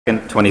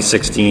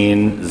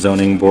2016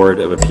 Zoning Board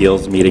of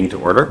Appeals meeting to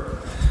order.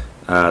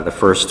 The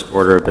first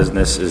order of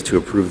business is to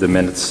approve the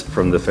minutes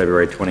from the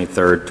February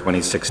 23rd,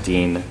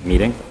 2016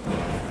 meeting.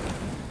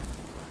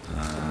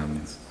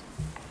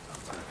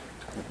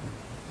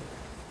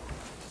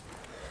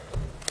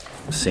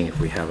 Seeing if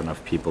we have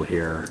enough people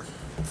here.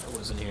 I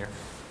wasn't here.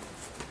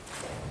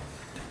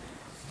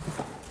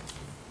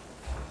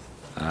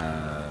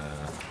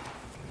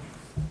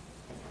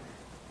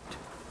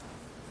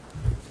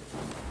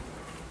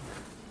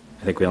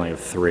 I think we only have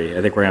three.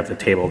 I think we're going to have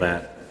to table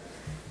that.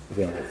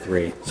 We only have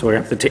three. So we're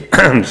going to have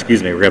to,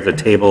 excuse me, we're going to have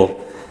to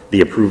table the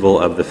approval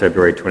of the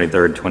February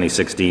 23rd,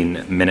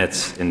 2016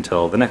 minutes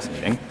until the next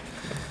meeting.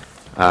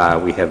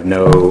 We have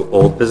no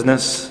old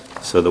business,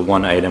 so the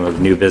one item of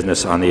new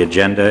business on the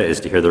agenda is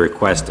to hear the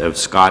request of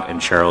Scott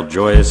and Cheryl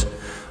Joyce,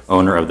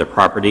 owner of the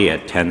property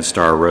at 10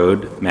 Star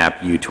Road, map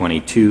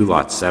U22,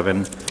 lot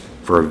 7,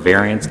 for a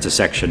variance to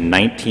section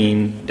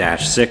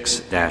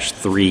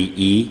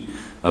 19-6-3E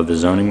of the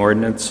zoning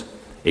ordinance.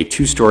 A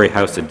two-story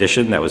house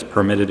addition that was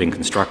permitted and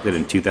constructed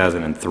in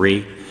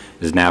 2003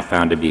 is now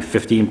found to be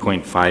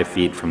 15.5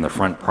 feet from the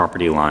front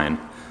property line,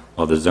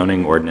 while the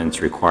zoning ordinance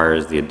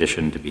requires the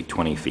addition to be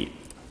 20 feet.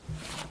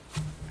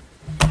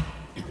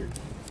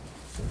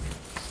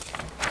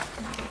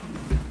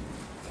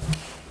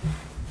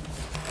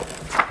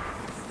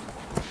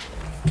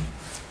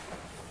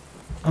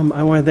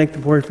 I want to thank the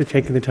board for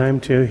taking the time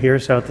to hear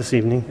us out this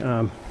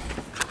evening.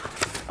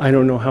 I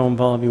don't know how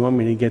involved you want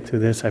me to get through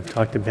this. I've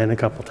talked to Ben a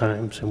couple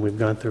times, and we've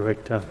gone through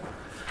it. To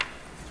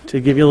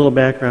give you a little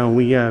background,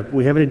 we have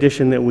an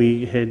addition that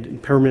we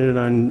had permitted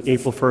on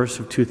April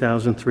 1st of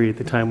 2003. At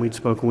the time, we'd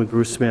spoken with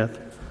Bruce Smith.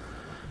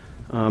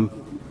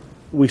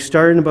 We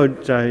started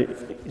about,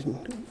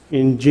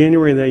 in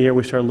January of that year,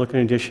 we started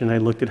looking at addition. I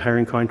looked at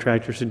hiring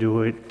contractors to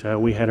do it.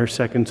 We had our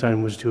second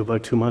son was due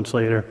about 2 months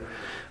later.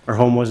 Our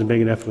home wasn't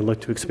big enough, and we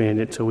looked to expand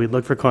it. So we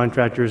looked for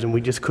contractors, and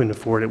we just couldn't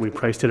afford it. We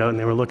priced it out, and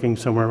they were looking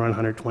somewhere around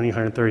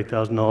 $120,000,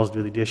 $130,000 to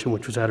do the addition,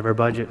 which was out of our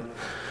budget.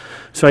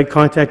 So I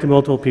contacted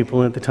multiple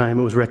people, and at the time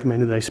it was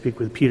recommended that I speak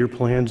with Peter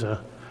Planza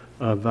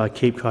of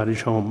Cape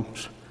Cottage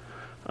Homes.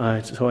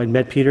 So I'd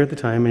met Peter at the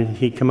time, and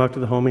he'd come out to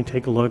the home and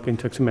take a look and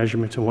took some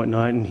measurements and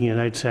whatnot, and he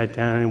and I'd sat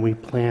down, and we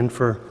planned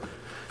for,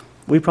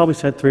 we probably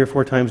sat 3 or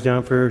 4 times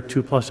down for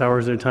 2+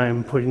 hours at a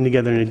time, putting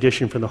together an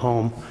addition for the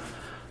home.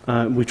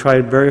 We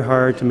tried very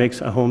hard to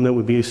make a home that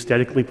would be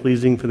aesthetically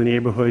pleasing for the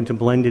neighborhood, to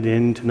blend it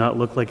in, to not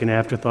look like an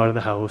afterthought of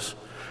the house.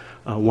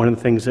 One of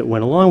the things that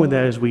went along with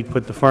that is we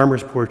put the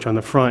farmer's porch on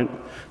the front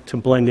to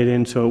blend it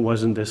in so it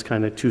wasn't this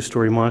kind of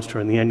 2-story monster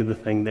on the end of the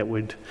thing that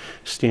would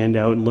stand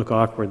out and look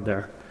awkward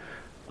there.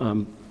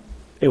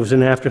 It was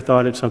an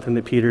afterthought. It's something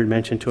that Peter had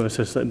mentioned to us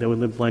that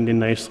would blend in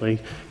nicely.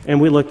 And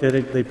we looked at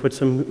it. They put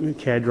some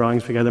CAD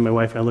drawings together. My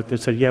wife and I looked at it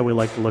and said, yeah, we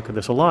like the look of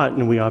this a lot,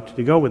 and we opted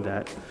to go with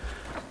that.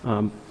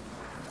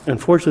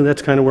 Unfortunately,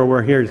 that's kind of where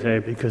we're here today,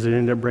 because it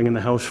ended up bringing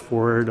the house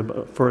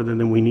forward further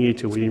than we needed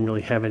to. We didn't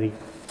really have any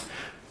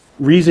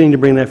reasoning to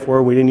bring that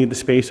forward. We didn't need the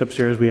space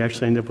upstairs. We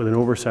actually ended up with an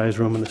oversized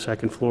room on the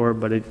second floor,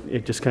 but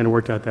it just kind of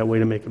worked out that way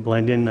to make it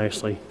blend in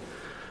nicely.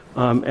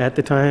 At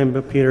the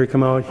time, Peter had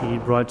come out. He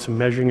brought some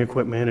measuring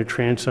equipment, a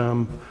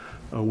transom.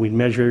 We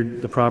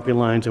measured the property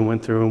lines and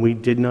went through, and we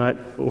did not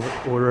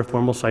order a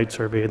formal site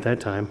survey at that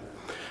time.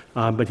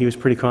 But he was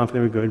pretty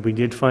confident we were good. We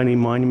did find a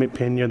monument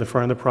pin near the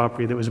front of the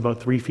property that was about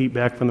 3 feet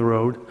back from the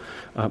road.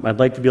 I'd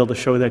like to be able to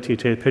show that to you,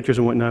 take pictures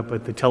and whatnot,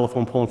 but the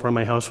telephone pole in front of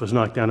my house was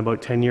knocked down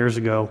about 10 years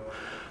ago,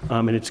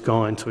 and it's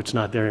gone, so it's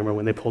not there anymore.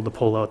 When they pulled the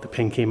pole out, the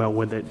pin came out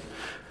with it.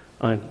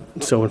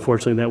 So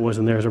unfortunately, that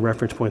wasn't there as a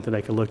reference point that I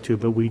could look to,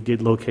 but we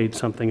did locate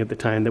something at the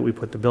time that we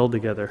put the build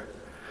together.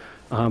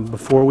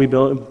 Before we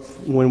built,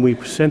 when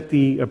we sent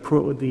the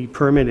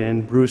permit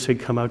in, Bruce had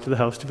come out to the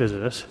house to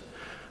visit us.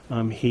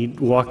 He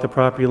walked the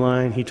property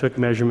line, he took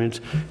measurements,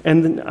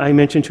 and then I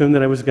mentioned to him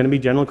that I was going to be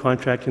general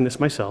contracting this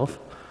myself,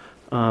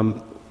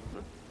 and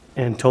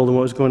told him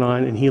what was going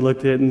on, and he looked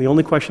at it, and the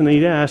only question that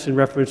he'd asked in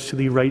reference to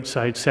the right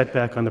side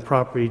setback on the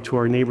property to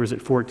our neighbors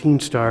at 14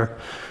 Star,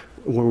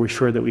 were we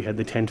sure that we had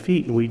the 10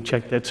 feet, and we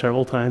checked that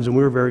several times, and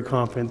we were very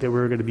confident that we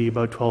were going to be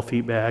about 12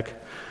 feet back,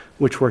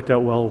 which worked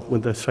out well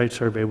with the site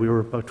survey. We were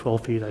about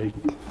 12 feet. I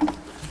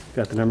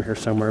got the number here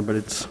somewhere, but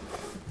it's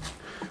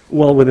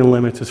well within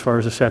limits as far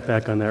as the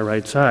setback on that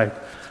right side.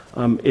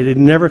 It had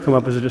never come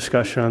up as a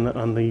discussion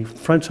on the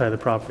front side of the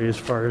property as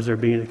far as there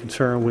being a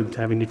concern with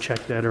having to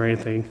check that or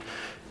anything.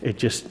 It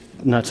just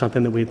not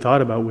something that we had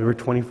thought about. We were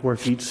 24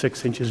 feet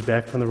 6 inches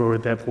back from the road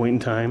at that point in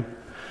time.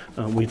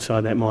 We saw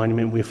that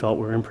monument. We felt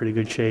we were in pretty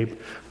good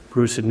shape.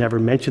 Bruce had never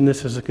mentioned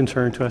this as a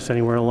concern to us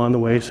anywhere along the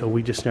way, so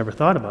we just never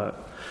thought about it.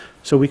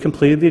 So we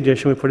completed the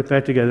addition, we put it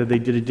back together. They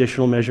did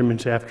additional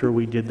measurements after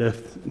we did the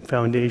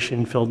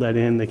foundation, filled that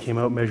in. They came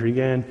out, measured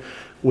again.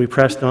 We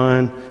pressed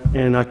on, and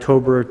in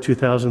October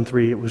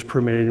 2003, it was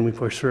permitted, and we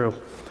pushed through.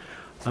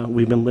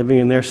 We've been living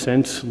in there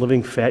since,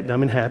 living fat,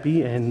 dumb, and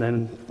happy, and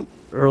then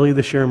early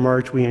this year in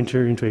March, we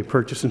entered into a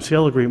purchase and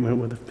sale agreement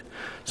with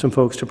some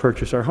folks to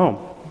purchase our home.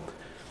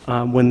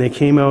 When they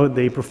came out,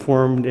 they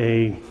performed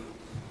a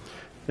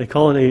They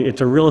call it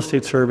it's a real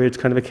estate survey. It's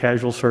kind of a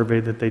casual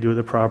survey that they do of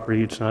the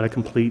property. It's not a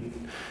complete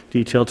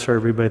detailed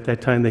survey, but at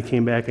that time they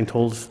came back and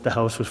told us the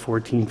house was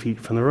 14 feet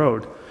from the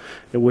road.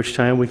 At which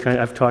time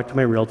I've talked to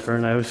my realtor,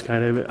 and I was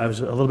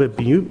a little bit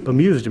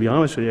bemused, to be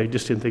honest with you. I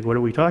just didn't think, what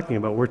are we talking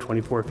about? We're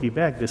 24 feet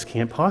back. This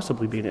can't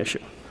possibly be an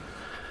issue.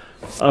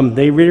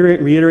 They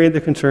reiterated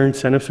the concern,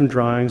 sent up some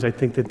drawings. I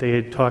think that they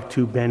had talked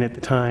to Ben at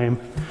the time,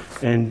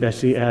 and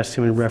Bessie asked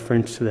him in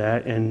reference to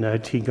that,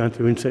 and he'd gone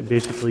through and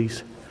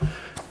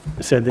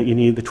said that you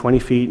need the 20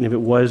 feet, and if it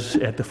was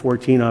at the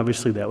 14,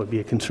 obviously that would be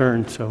a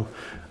concern. So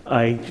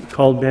I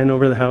called Ben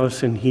over to the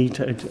house, and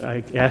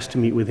I asked to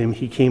meet with him.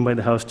 He came by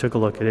the house, took a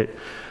look at it.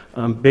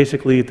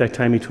 Basically, at that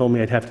time, he told me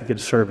I'd have to get a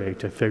survey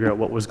to figure out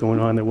what was going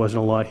on. There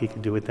wasn't a lot he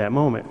could do at that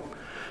moment.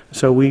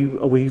 So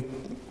we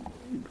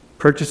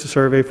purchased a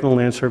survey from a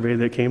land survey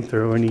that came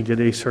through, and he did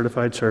a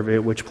certified survey,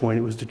 at which point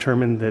it was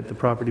determined that the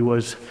property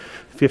was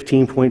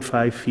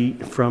 15.5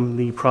 feet from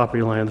the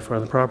property line in the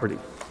front of the property.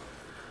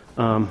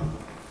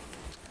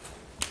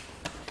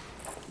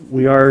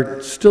 We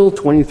are still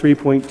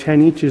 23.10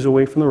 inches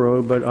away from the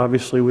road, but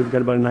obviously we've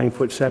got about a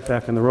 9-foot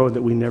setback on the road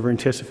that we never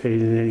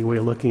anticipated in any way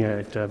looking at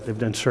it. They've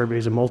done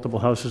surveys of multiple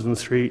houses in the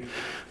street.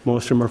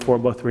 Most of them are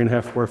about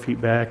 3.5, 4 feet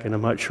back, and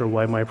I'm not sure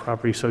why my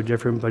property is so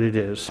different, but it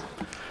is.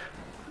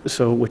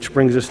 So, which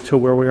brings us to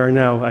where we are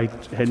now. I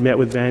had met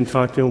with Ben,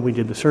 talked to him, we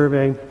did the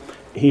survey.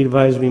 He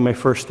advised me my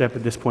first step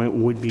at this point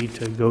would be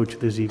to go to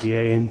the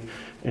ZBA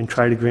and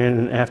try to grant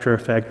an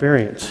after-effect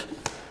variance.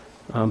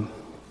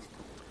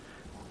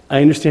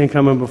 I understand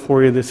coming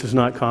before you, this is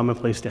not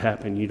commonplace to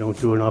happen. You don't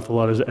do an awful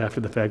lot of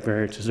after-the-fact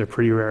variances. They're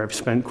pretty rare. I've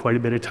spent quite a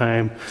bit of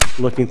time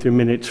looking through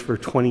minutes for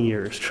 20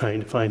 years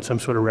trying to find some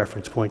sort of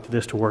reference point to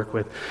this to work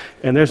with,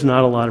 and there's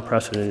not a lot of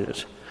precedent in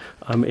it.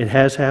 It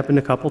has happened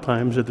a couple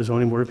times that the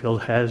Zoning Board of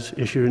Appeals has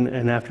issued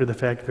an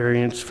after-the-fact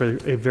variance for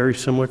a very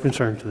similar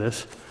concern to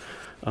this.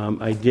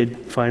 I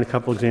did find a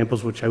couple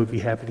examples which I would be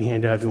happy to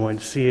hand out if you wanted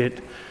to see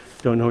it.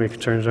 Don't know what your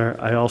concerns are.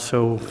 I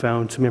also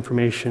found some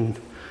information.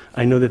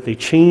 I know that they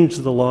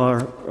changed the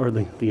law, or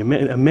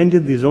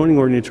amended the zoning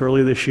ordinance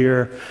earlier this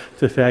year to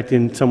the fact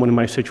in someone in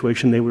my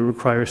situation, they would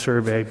require a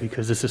survey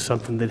because this is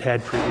something that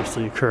had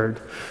previously occurred.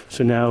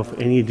 So now if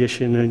any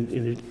addition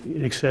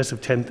in excess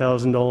of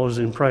 $10,000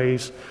 in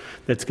price,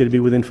 that's going to be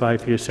within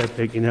 5 feet of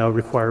setback, you now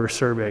require a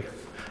survey.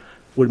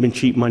 Would have been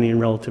cheap money in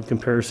relative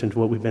comparison to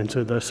what we've been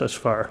to thus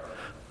far.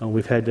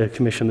 We've had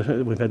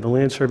to we've had the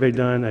land survey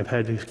done. I've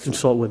had to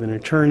consult with an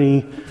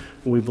attorney.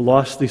 We've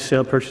lost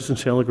the purchase and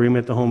sale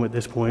agreement at the home at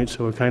this point,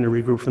 so we're kind of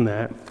regrouped from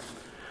that.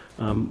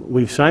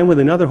 We've signed with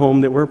another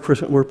home that we're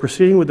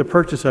proceeding with the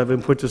purchase of,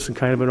 and puts us in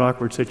kind of an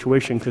awkward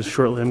situation because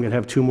shortly I'm going to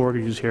have 2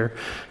 mortgages here.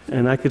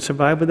 And I could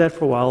survive with that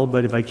for a while,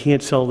 but if I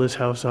can't sell this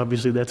house,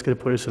 obviously that's going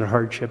to put us in a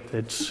hardship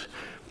that's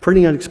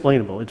pretty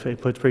unexplainable. It's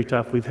pretty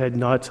tough. We've had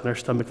knots in our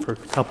stomach for a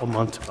couple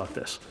months about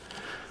this.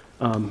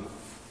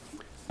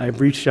 I've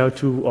reached out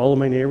to all of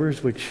my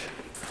neighbors, which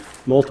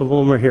multiple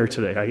of them are here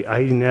today.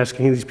 I didn't ask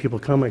any of these people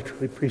to come. I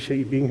truly appreciate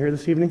you being here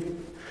this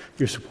evening.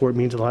 Your support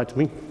means a lot to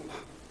me.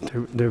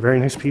 They're very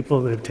nice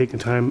people that have taken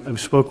time. I've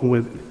spoken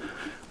with,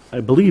 I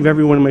believe,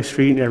 everyone in my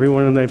street, and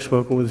everyone that I've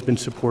spoken with has been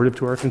supportive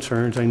to our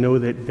concerns. I know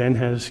that Ben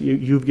has,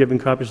 you've given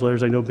copies of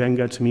letters. I know Ben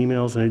got some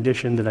emails in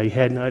addition that I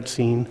had not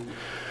seen.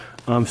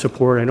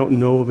 Support. I don't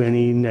know of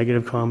any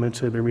negative comments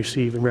that have been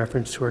received in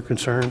reference to our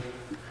concern.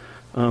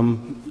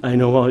 I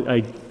know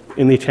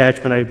in the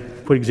attachment, I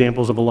put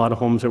examples of a lot of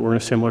homes that were in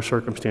similar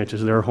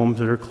circumstances. There are homes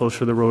that are closer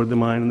to the road than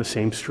mine on the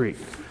same street.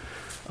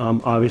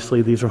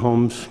 Obviously, these are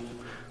homes,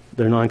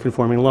 they're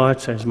non-conforming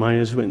lots, as mine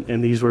is,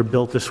 and these were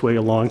built this way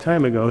a long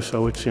time ago,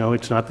 so it's,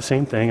 it's not the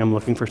same thing. I'm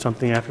looking for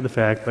something after the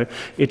fact, but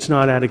it's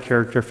not out of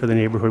character for the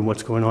neighborhood,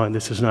 what's going on.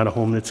 This is not a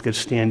home that's going to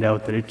stand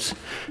out that it's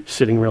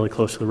sitting really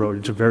close to the road.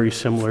 It's very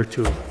similar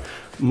to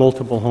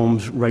multiple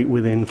homes right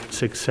within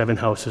 6, 7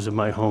 houses of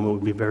my home. It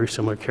would be very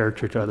similar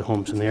character to other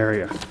homes in the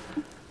area.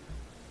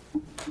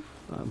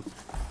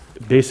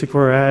 Basic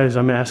where we're at is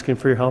I'm asking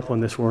for your help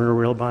on this. We're in a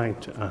real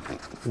bind.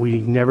 We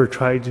never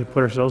tried to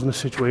put ourselves in this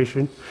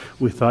situation.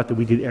 We thought that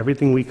we did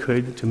everything we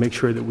could to make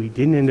sure that we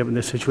didn't end up in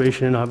this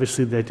situation, and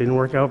obviously that didn't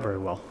work out very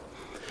well.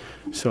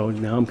 So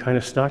now I'm kind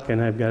of stuck,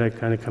 and I've got to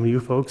kind of come to you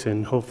folks,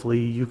 and hopefully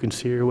you can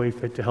see your way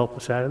fit to help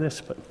us out of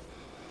this, but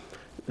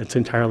it's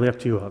entirely up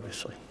to you,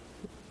 obviously.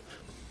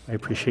 I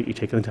appreciate you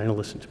taking the time to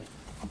listen to me.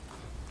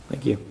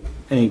 Thank you.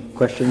 Any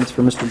questions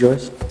for Mr.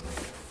 Joyce?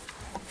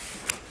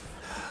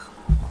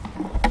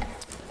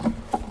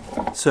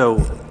 So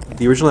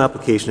the original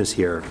application is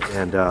here,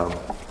 and the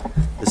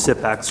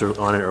setbacks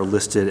on it are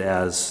listed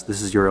as,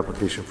 this is your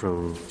application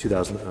from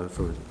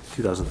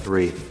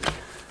 2003.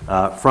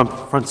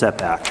 Front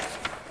setback,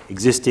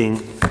 existing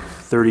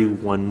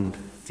 31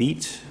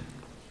 feet,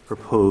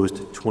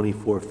 proposed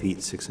 24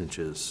 feet 6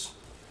 inches.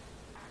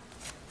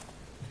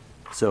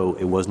 So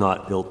it was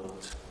not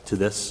built to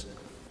this,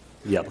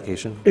 the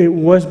application? It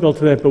was built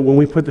to that, but when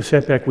we put the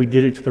setback, we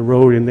did it to the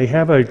road, and they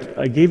have I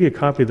gave you a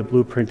copy of the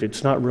blueprint.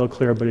 It's not real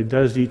clear, but it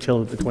does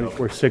detail that the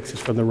 24/6 is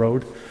from the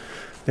road.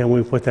 Then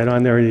we put that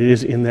on there, and it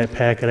is in that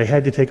packet. I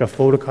had to take a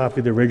photocopy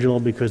of the original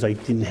because I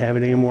didn't have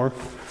it anymore.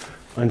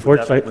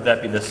 Unfortunately, Would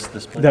that be this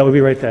plan? that would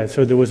be right there.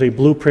 So there was a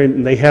blueprint,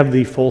 and they have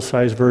the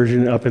full-size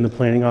version up in the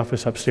planning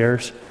office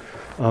upstairs.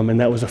 And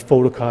that was a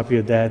photocopy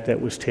of that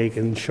was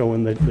taken,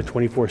 showing the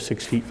 24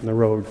 6 feet from the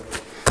road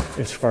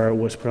as far as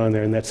was put on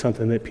there. And that's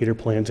something that Peter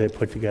Plans had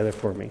put together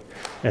for me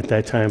at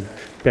that time.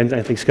 Ben,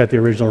 I think, has got the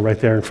original right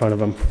there in front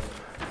of him.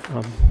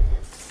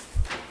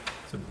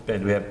 So Ben,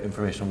 do we have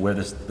information where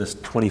this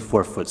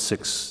 24-foot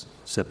 6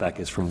 setback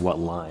is from what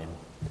line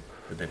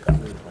that they've got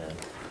in the plan?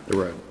 The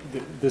road.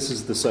 This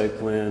is the site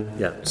plan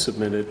Yeah.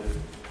 submitted,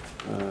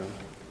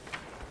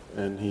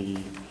 and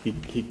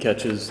he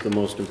catches the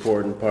most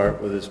important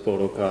part with his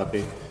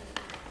photocopy.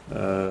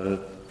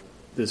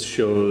 This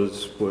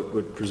shows what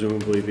would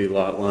presumably be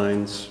lot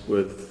lines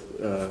with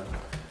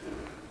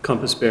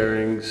compass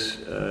bearings.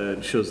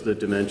 It shows the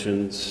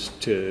dimensions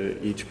to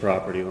each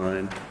property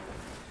line.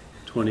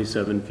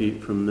 27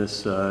 feet from this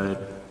side,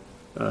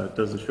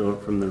 doesn't show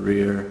it from the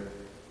rear.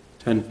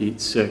 10 feet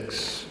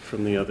 6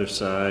 from the other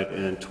side,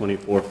 and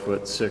 24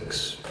 foot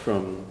 6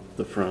 from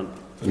the front.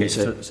 Okay,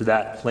 so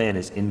that plan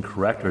is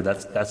incorrect, or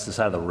that's the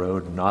side of the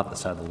road, not the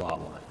side of the lot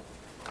line?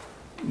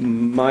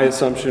 My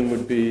assumption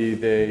would be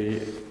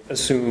they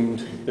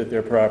assumed that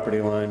their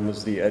property line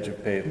was the edge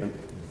of pavement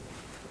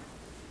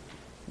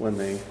when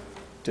they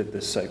did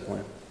this site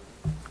plan.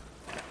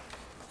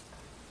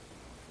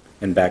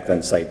 And back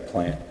then, site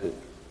plan,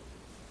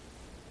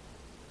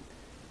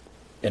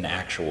 an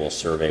actual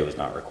survey was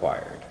not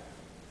required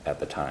at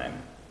the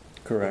time.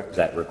 Correct. Is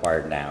that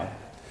required now?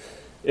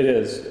 It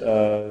is.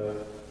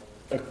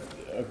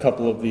 A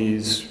couple of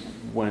these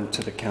went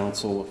to the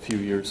council a few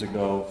years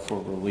ago for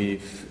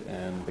relief,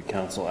 and the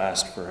council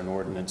asked for an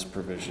ordinance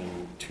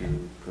provision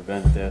to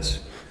prevent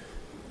this.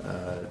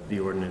 The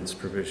ordinance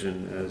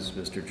provision, as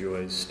Mr.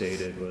 Joyce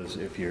stated, was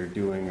if you're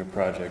doing a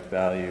project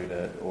valued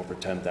at over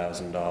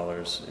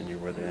 $10,000 and you're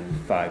within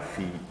 5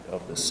 feet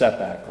of the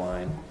setback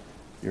line,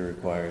 you're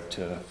required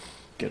to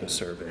get a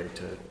survey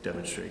to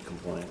demonstrate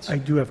compliance. I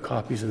do have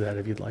copies of that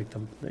if you'd like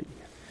them. I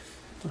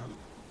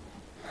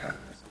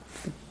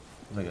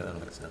don't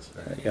think it's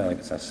necessary. Yeah, I think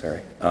it's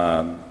necessary.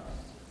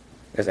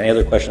 Is any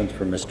other questions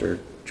for Mr.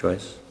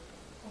 Joyce?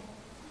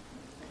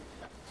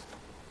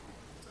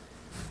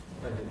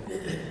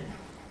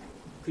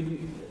 Could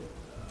you,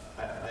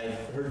 I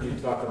heard you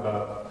talk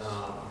about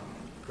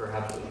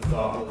perhaps what you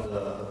thought was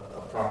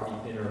a property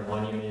pin or a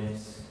monument,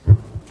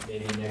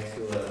 maybe next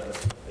to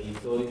a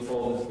utility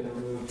pole that's been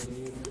removed.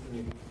 Can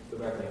you go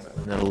back and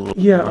explain that a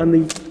little? Yeah, on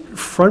the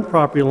front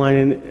property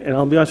line, and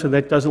I'll be honest with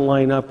you, that doesn't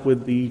line up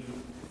with the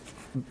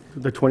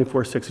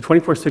 24/6. The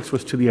 24/6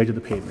 was to the edge of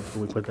the pavement,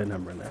 when we put that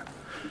number in there.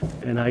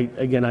 And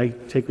I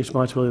take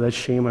responsibility, that's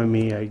shame on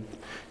me. I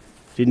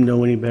didn't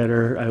know any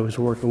better. I was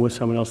working with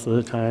someone else at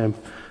the time.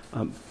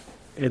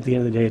 At the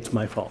end of the day, it's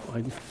my fault.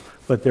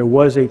 But there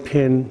was a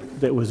pin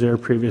that was there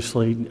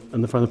previously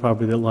on the front of the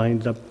property that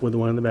lined up with the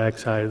one on the back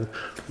side,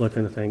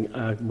 looking at the thing,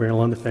 right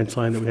along the fence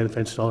line that we had the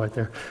fence installed right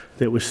there,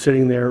 that was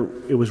sitting there.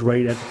 It was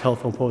right at the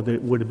telephone pole.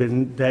 That would have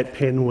been, that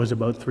pin was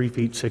about 3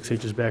 feet 6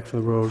 inches back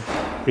from the road,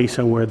 based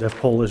on where the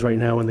pole is right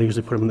now, and they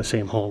usually put them in the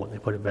same hole when they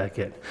put it back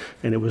in.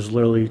 And it was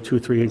literally 2 or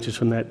 3 inches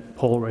from that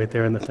pole right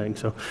there in the thing.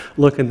 So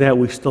looking at that,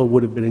 we still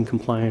would have been in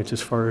compliance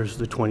as far as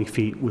the 20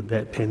 feet with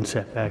that pin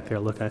set back there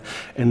looking at.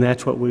 And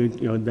that's what we,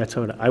 that's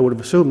what I would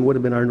have assumed would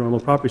have been our normal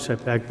property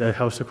setback. The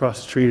house across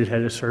the street had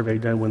had a survey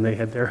done when they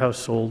had their house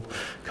sold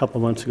a couple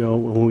months ago.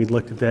 When we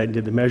looked at that and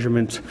did the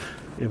measurements,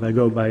 if I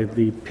go by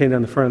the pin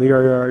on the front of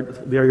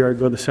their yard,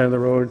 go to the center of the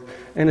road,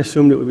 and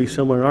assumed it would be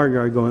similar in our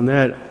yard going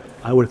that,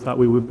 I would have thought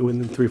we would be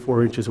within 3 or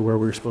 4 inches of where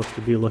we were supposed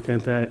to be looking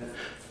at that.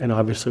 And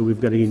obviously, we've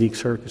got a unique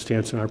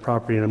circumstance in our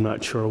property, and I'm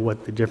not sure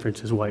what the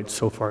difference is, why it's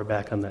so far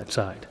back on that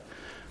side.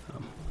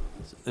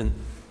 And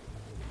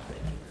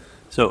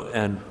so,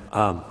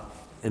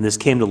 and this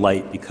came to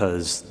light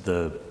because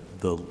the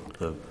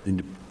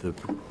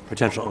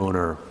potential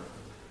owner,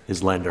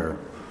 his lender,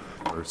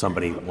 or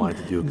somebody wanted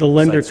to do. The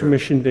lender site survey.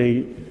 commissioned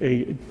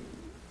a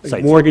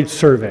Site mortgage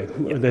survey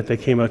that they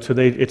came out, so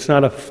it's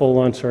not a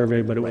full-on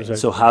survey, but it was a.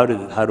 So how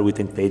do we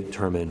think they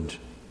determined,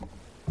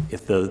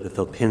 if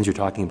the pins you're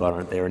talking about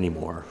aren't there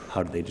anymore,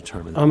 how did they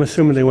determine that? I'm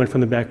assuming they went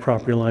from the back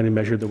property line and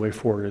measured the way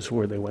forward is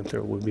where they went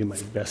through, would be my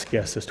best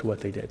guess as to what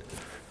they did.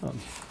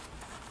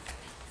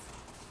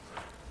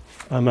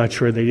 I'm not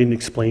sure, they didn't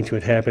explain to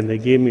it happened. They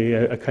gave me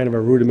a kind of a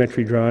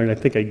rudimentary drawing. I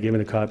think I'd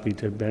given a copy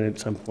to Ben at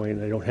some point,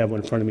 and I don't have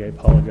one in front of me, I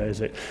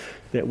apologize.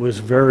 That was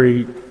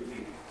very,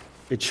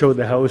 it showed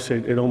the house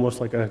at almost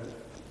like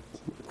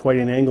quite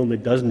an angle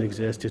that doesn't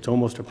exist. It's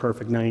almost a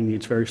perfect 90,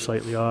 it's very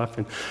slightly off,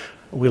 and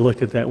we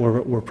looked at that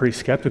and we're pretty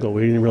skeptical.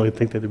 We didn't really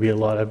think that there'd be a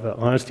lot of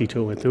honesty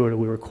to it when through it.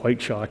 We were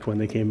quite shocked when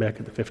they came back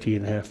at the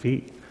 15.5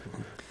 feet.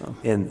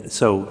 And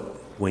so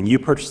when you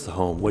purchased the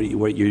home, what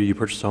year did you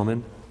purchase the home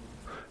in?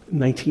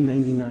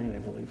 1999, I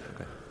believe.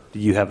 Do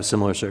you have a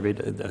similar survey,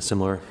 a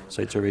similar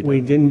site survey? We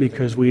didn't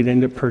because we'd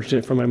ended up purchasing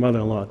it from my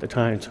mother-in-law at the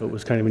time, so it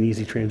was kind of an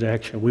easy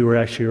transaction. We were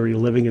actually already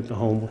living at the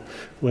home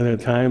with her at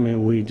the time,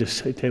 and we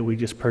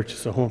just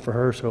purchased a home for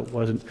her, so it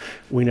wasn't,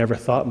 we never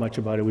thought much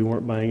about it. We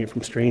weren't buying it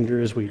from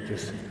strangers. We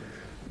just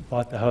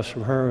bought the house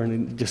from her,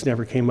 and it just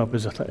never came up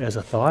as a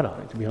thought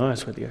on it, to be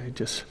honest with you. It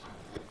just...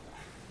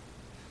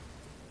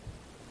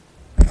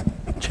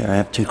 Chair, I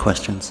have two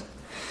questions.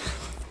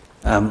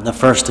 The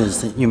first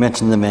is that you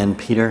mentioned the man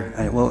Peter.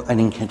 I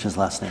didn't catch his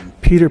last name.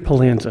 Peter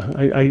Palanza.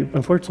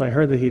 Unfortunately, I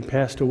heard that he'd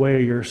passed away a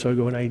year or so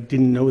ago, and I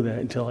didn't know that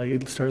until I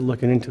started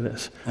looking into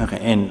this. Okay,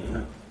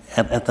 and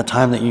at the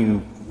time that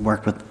you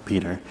worked with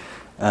Peter,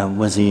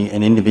 was he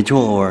an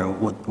individual or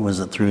was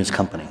it through his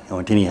company,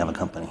 or did he have a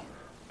company?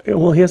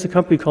 Well, he has a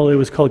company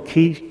called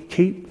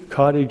Cape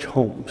Cottage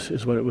Homes,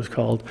 is what it was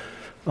called.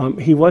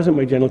 He wasn't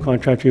my general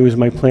contractor. He was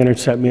my planner,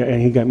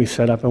 and he got me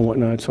set up and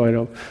whatnot.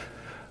 So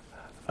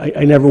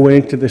I never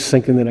went into this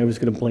thinking that I was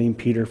going to blame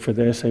Peter for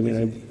this. I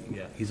mean,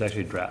 Yeah, he's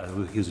actually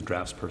he was a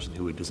draftsperson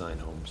who would design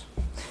homes.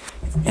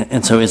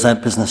 And so is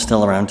that business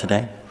still around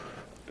today?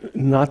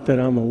 not that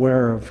I'm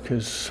aware of,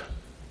 because,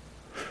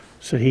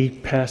 so he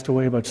passed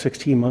away about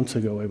 16 months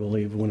ago, I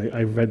believe, when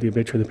I read the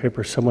obituary in the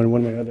paper. One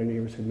of my other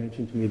neighbors had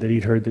mentioned to me that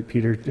he'd heard that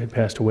Peter had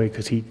passed away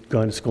because he'd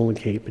gone to school in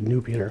Cape and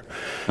knew Peter.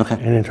 Okay.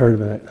 And had heard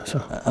of it,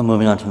 so. I'm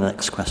moving on to the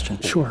next question.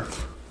 Sure.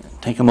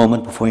 Take a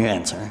moment before you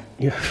answer.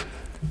 Yeah.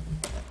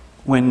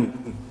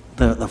 When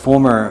the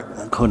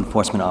former code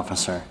enforcement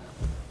officer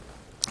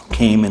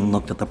came and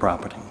looked at the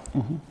property,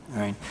 all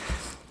right,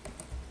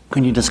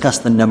 can you discuss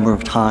the number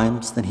of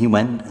times that he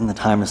went in the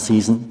time of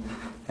season,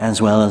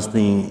 as well as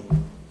the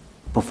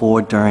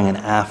before, during, and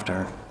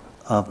after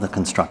of the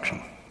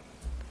construction?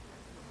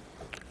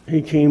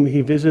 He came,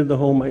 he visited the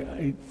home.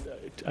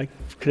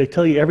 Could I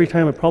tell you every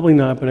time? Probably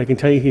not, but I can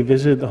tell you he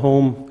visited the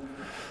home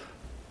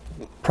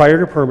prior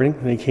to permitting,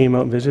 and he came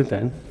out and visited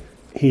then.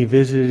 He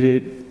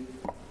visited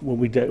when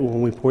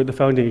we poured the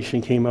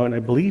foundation, came out, and I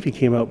believe he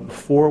came out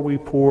before we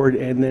poured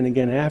and then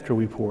again after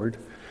we poured.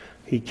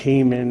 He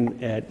came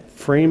in at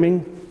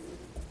framing.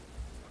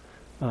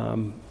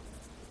 When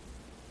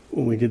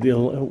we did the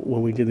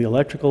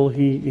electrical,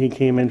 he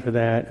came in for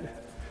that.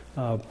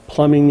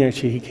 Plumbing,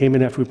 actually, he came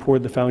in after we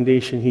poured the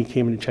foundation. He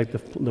came in to check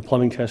the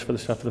plumbing test for the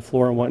stuff for the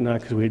floor and whatnot,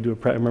 because we had to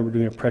do I remember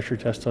doing a pressure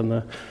test on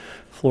the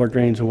floor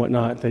drains and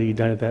whatnot that he'd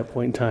done at that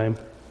point in time.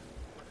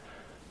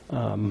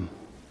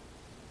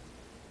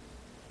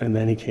 And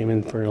then he came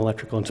in for an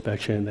electrical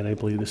inspection, and then I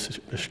believe the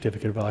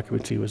certificate of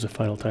occupancy was the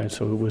final time.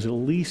 So it was at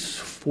least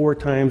 4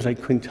 times. I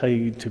couldn't tell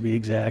you to be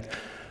exact.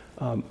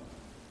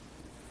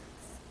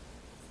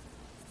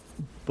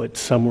 But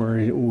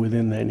somewhere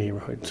within that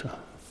neighborhood. So.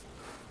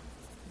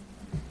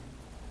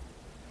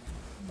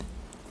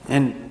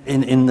 And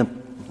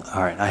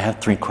all right, I have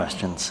 3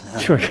 questions.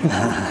 Sure.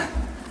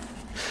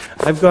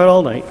 I've got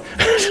all night.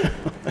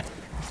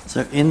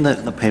 So in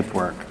the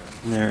paperwork,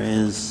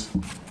 there's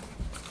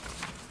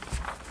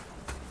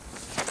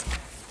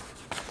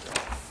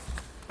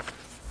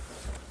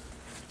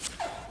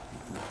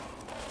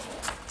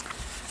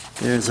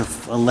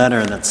a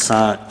letter that's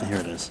signed, here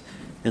it is.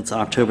 It's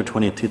October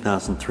 20th,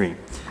 2003.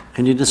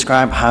 Can you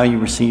describe how you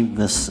received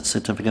this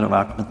certificate of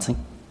occupancy?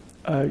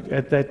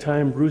 At that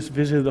time, Bruce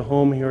visited the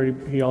home.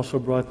 He also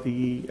brought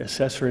the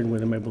assessor in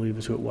with him, I believe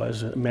is who it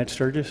was. Matt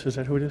Sturgis, is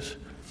that who it is?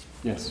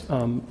 Yes.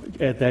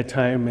 At that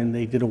time, and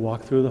they did a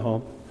walkthrough of the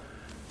home.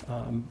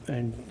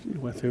 And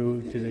went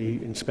through, did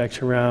an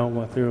inspection round,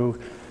 went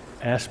through,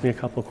 asked me a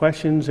couple of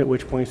questions, at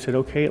which point said,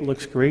 okay, it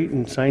looks great,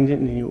 and signed it,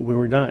 and we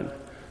were done.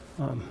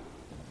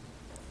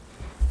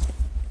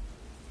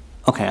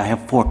 Okay, I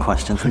have 4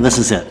 questions, and this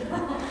is it.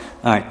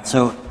 All right,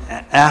 so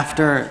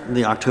after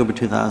the October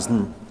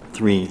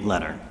 2003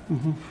 letter,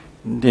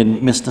 did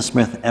Mr.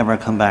 Smith ever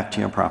come back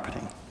to your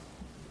property?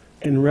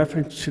 In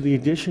reference to the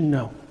addition,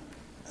 no.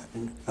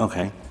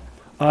 Okay.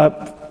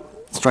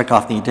 Strike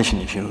off the addition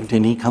issue.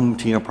 Did he come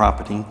to your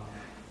property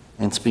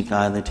and speak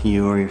either to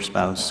you or your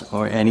spouse,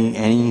 or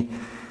any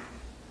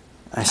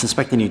I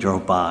suspect that he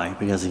drove by,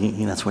 because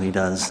that's what he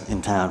does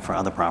in town for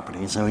other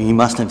properties, so he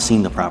must have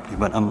seen the property,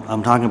 but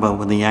I'm talking about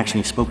whether he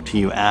actually spoke to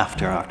you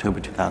after October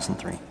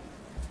 2003.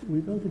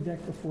 We built a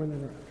deck before that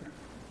or after?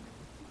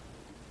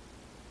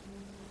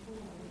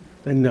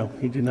 Then no,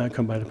 he did not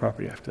come by the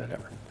property after that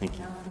ever. Thank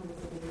you.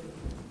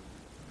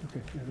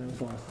 Okay, yeah, that was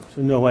the last one.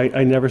 So no,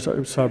 I never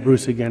saw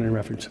Bruce again in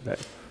reference to that.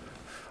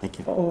 Thank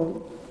you.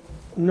 Oh,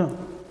 no.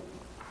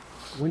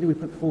 When did we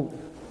put the pool in?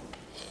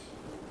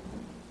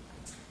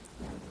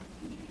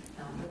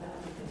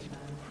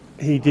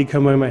 He did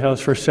come by my house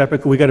for a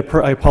separate,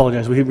 I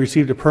apologize, we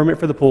received a permit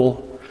for the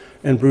pool,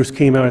 and Bruce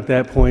came out at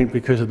that point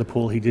because of the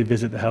pool. He did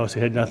visit the house.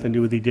 It had nothing to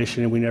do with the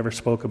addition, and we never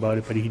spoke about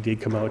it, but he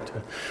did come out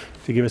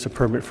to give us a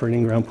permit for an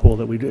in-ground pool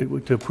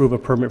to approve a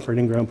permit for an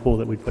in-ground pool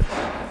that we put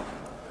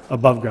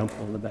above-ground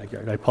pool in the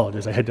backyard. I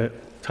apologize, I had to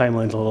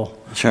timelines a little.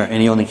 Sure,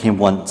 and he only came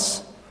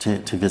once to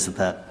visit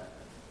that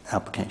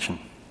application?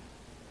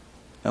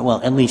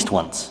 Well, at least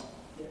once.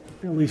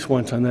 At least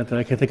once on that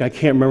I can think. I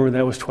can't remember if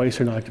that was twice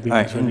or not, to be All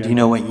right, honest with and do you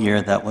know what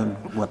year that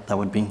would, what that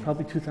would be?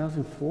 Probably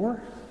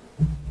 2004?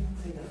 It's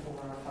either 4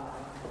 or 5,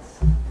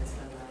 because it's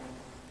when my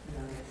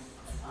youngest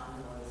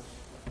son was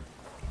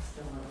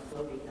still in a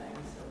floaty thing,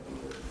 so he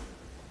was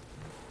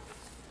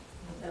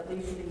at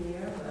least a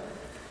year, but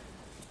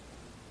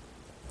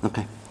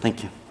Okay,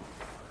 thank you.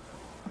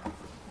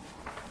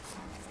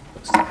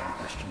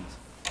 Questions?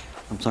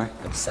 I'm sorry?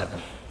 That's 7.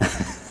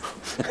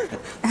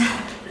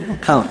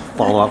 Count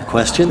follow-up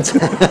questions.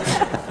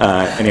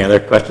 Any other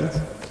questions?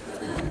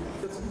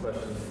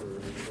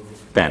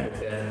 Ben,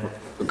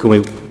 can we,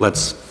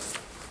 let's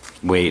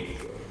wait.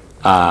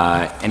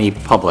 Any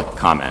public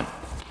comment?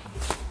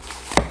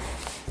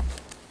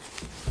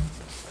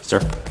 Sir?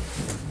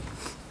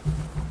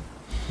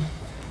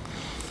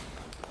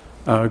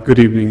 Good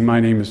evening.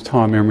 My name is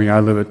Tom Emery. I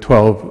live at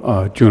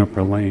 12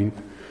 Juniper Lane.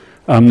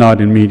 I'm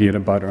not immediate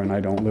abutter, and I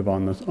don't live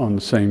on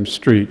the same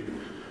street.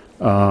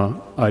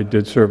 I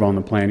did serve on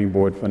the planning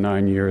board for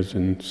 9 years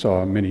and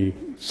saw many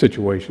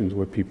situations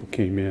where people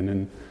came in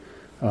and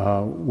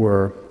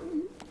were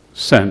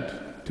sent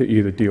to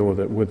either deal with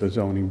it with the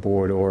zoning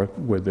board or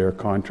with their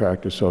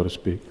contractor, so to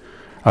speak.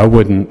 I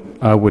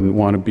wouldn't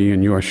want to be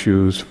in your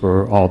shoes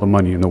for all the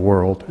money in the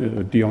world.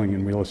 Dealing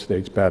in real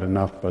estate's bad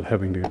enough, but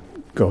having to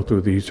go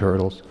through these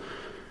hurdles.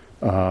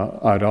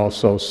 I'd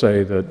also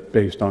say that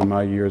based on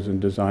my years in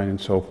design and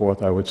so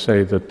forth, I would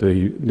say that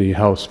the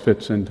house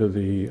fits into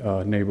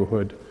the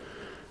neighborhood.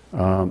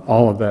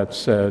 All of that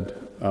said,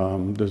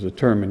 there's a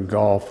term in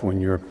golf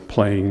when you're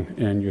playing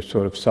and you're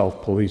sort of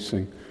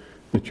self-policing,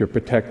 that you're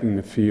protecting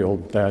the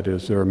field. That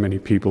is, there are many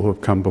people who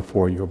have come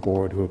before your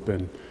board who have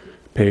been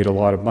paid a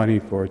lot of money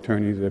for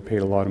attorneys. They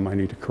paid a lot of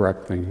money to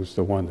correct things.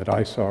 The one that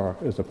I saw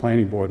as a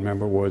planning board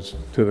member was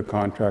to the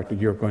contractor,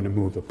 you're going to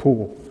move the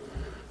pool.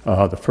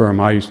 The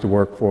firm I used to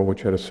work for,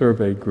 which had a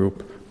survey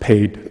group,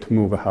 paid to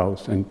move a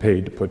house and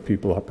paid to put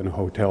people up in a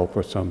hotel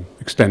for some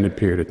extended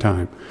period of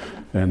time.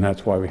 And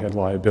that's why we had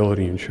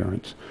liability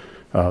insurance.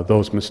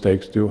 Those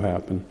mistakes do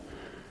happen.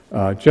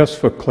 Just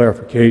for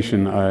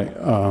clarification,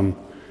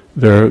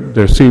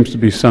 there seems to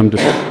be some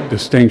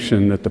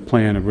distinction that the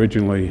plan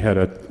originally had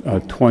a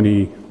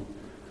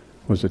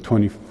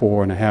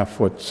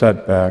 24.5-foot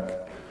setback.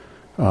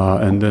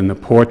 And then the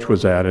porch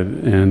was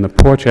added, and the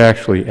porch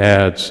actually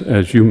adds,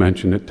 as you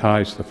mentioned, it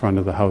ties the front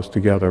of the house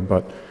together,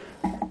 but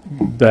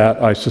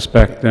that, I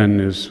suspect, then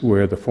is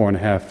where the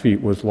 4.5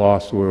 feet was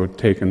lost, where we're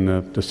taking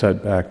the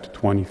setback to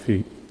 20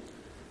 feet.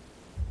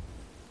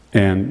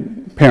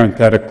 And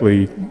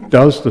parenthetically,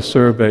 does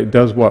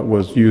what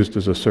was used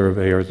as a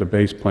survey or as a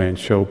base plan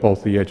show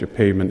both the edge of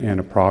pavement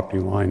and a property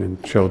line and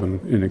show them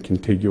in a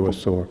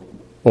contiguous or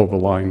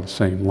overlying the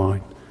same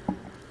line?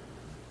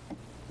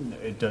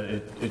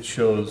 It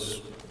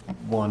shows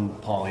one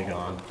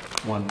polygon,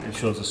 it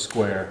shows a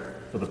square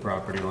for the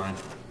property line.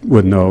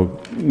 With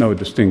no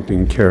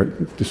distinctive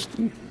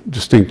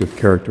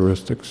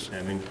characteristics.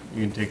 I mean,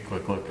 you can take a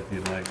quick look if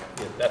you'd like.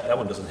 Yeah, that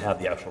one doesn't have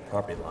the actual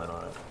property line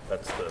on it.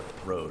 That's the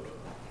road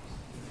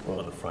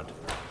on the front.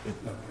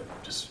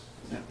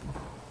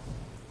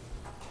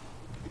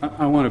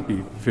 I want to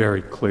be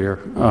very clear.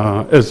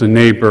 As a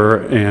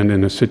neighbor and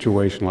in a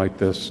situation like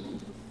this,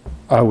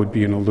 I would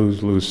be in a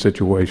lose-lose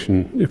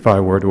situation if I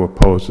were to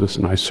oppose this,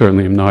 and I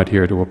certainly am not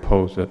here to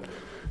oppose it.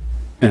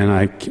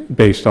 And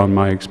based on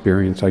my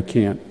experience, I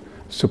can't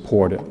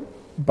support it.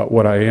 But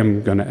what I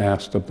am going to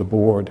ask of the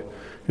board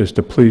is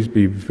to please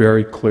be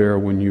very clear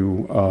when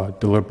you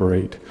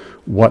deliberate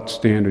what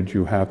standards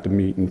you have to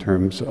meet in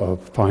terms of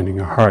finding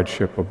a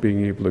hardship or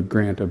being able to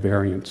grant a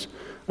variance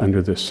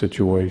under this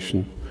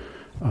situation.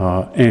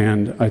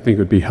 And I think it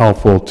would be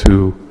helpful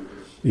to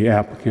the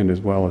applicant,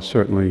 as well as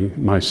certainly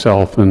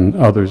myself and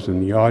others in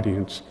the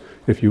audience,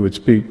 if you would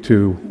speak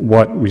to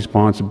what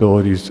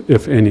responsibilities,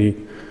 if any,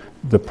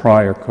 the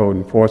prior code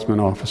enforcement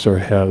officer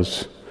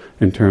has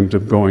in terms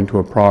of going to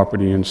a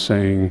property and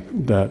saying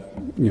that,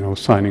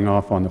 signing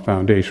off on the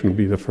foundation would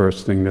be the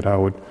first thing that I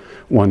would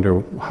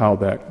wonder how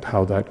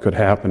that could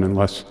happen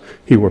unless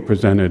he were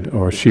presented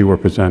or she were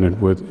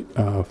presented with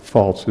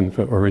false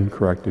or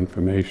incorrect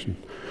information.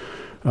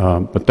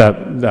 But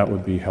that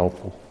would be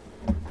helpful.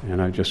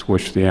 And I just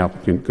wish the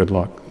applicant good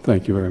luck.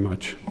 Thank you very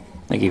much.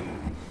 Thank you.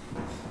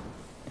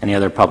 Any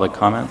other public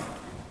comment?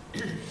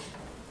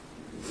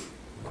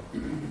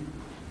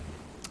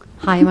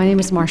 Hi, my name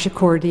is Marcia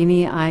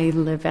Corradini. I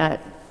live at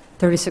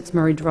 36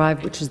 Murray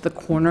Drive, which is the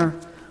corner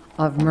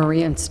of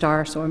Murray and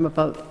Star, so I'm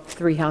about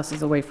 3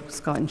 houses away from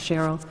Scott and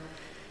Cheryl.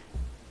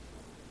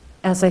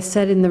 As I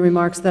said in the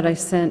remarks that I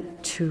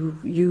sent to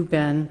you,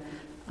 Ben,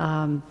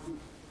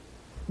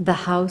 the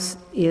house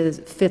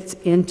fits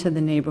into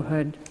the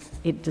neighborhood.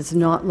 It does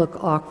not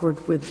look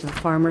awkward with the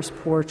farmer's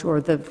porch or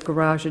the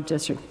garage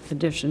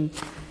addition.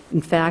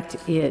 In fact,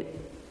 it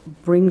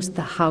brings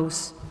the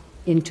house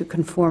into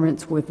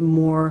conformance with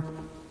more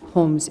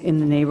homes in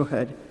the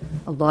neighborhood.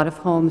 A lot of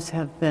homes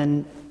have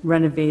been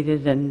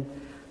renovated, and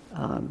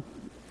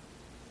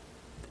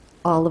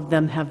all of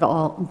them have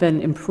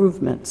been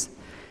improvements.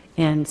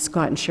 And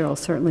Scott and Cheryl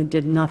certainly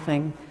did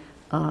nothing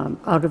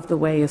out of the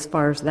way as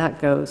far as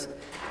that goes.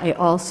 I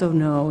also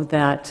know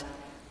that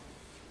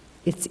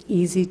it's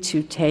easy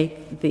to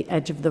take the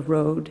edge of the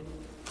road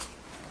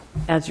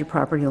as your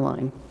property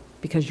line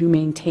because you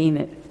maintain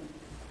it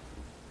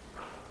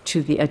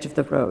to the edge of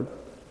the road.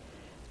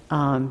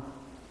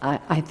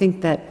 I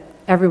think that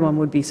everyone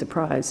would be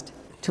surprised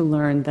to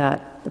learn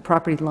that the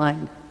property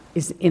line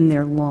is in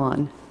their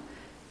lawn.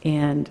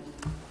 And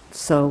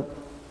so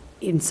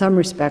in some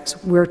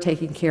respects, we're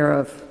taking care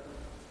of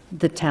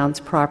the town's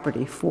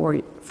property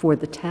for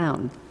the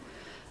town.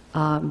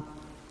 I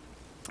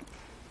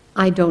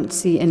don't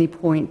see any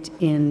point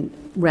in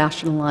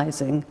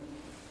rationalizing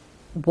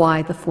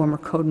why the former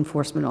code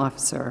enforcement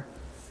officer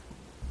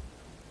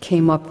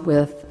came up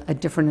with a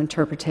different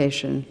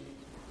interpretation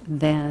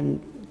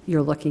than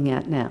you're looking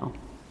at now.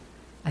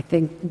 I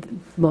think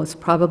most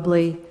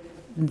probably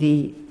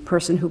the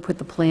person who put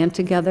the plan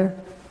together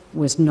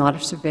was not a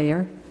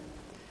surveyor,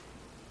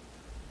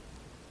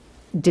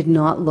 did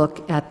not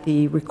look at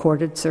the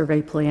recorded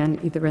survey plan,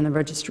 either in the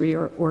registry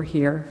or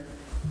here,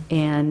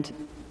 and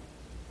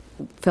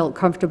felt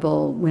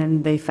comfortable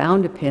when they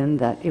found a pin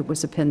that it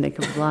was a pin they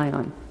could rely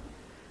on.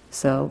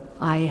 So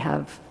I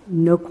have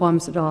no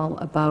qualms at all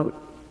about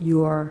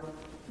your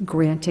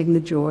granting the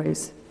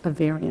joys of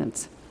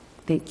variance.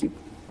 Thank you.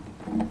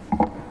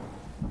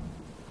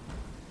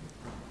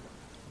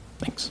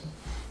 Thanks.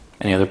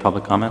 Any other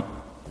public comment?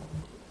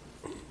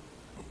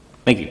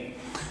 Thank you.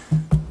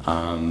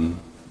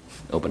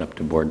 Open up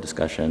to board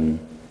discussion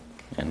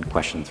and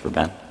questions for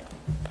Ben.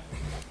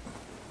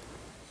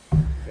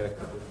 Got a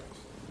couple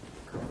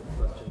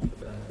questions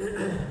for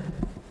Ben.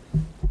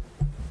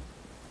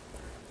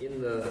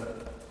 In the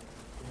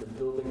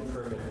building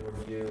permit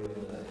review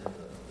and the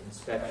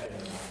inspection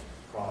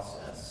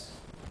process,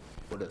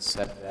 would a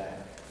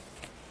setback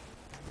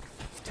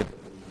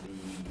typically be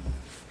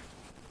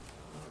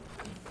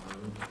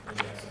confirmed, I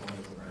guess, on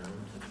the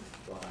ground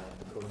by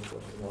the code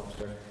enforcement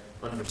officer?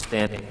 I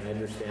understand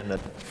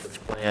that the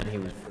plan he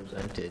was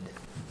presented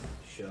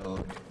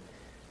showed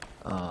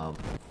a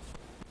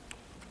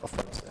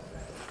front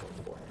setback of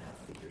 24.5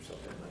 feet or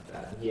something like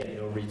that. And he had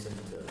no reason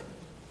to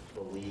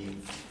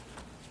believe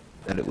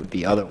that it would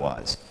be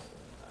otherwise,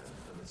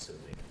 I'm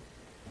assuming.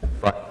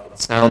 But it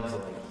sounds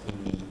like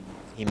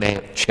he may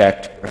have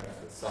checked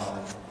perhaps the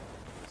side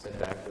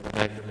setback with a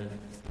measurement,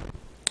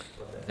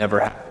 but that never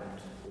happened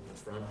with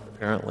the front,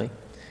 apparently.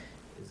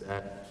 Is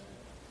that,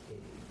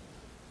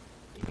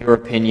 in your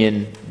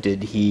opinion,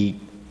 did he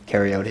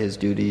carry out his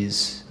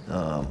duties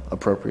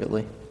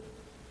appropriately?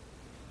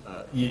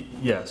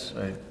 Yes,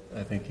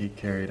 I think he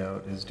carried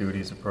out his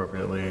duties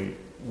appropriately.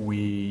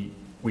 We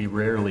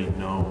rarely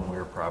know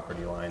where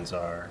property lines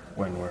are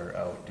when we're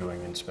out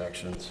doing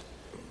inspections.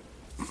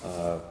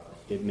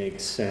 It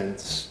makes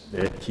sense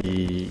that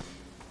he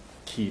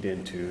keyed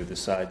into the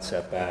side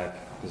setback,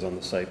 because on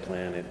the site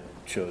plan it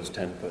shows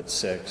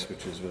 10'6",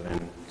 which is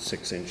within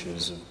 6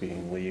 inches of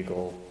being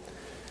legal.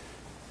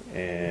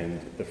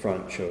 And the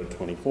front showed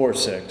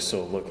 24'6",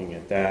 so looking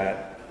at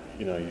that,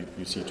 you know,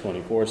 you see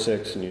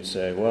 24'6", and you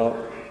say, well,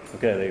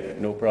 okay, they have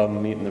no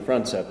problem meeting the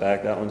front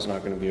setback, that one's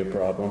not going to be a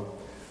problem.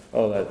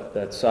 Oh,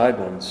 that side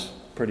one's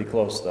pretty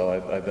close, though,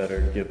 I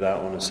better give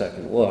that one a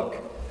second look.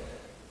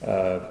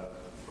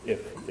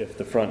 If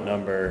the front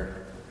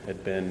number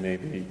had been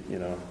maybe,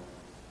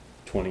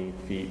 20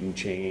 feet and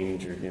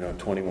change, or,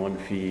 21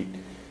 feet,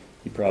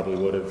 he probably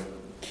would have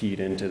keyed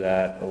into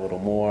that a little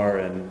more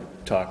and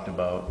talked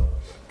about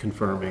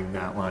confirming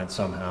that line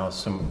somehow,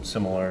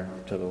 similar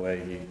to the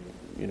way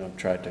he,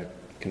 tried to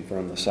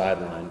confirm the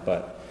sideline.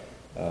 But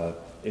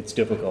it's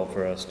difficult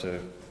for us to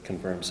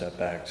confirm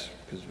setbacks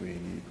because we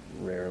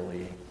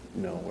rarely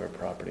know where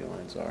property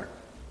lines are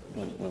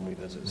when we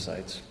visit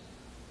sites.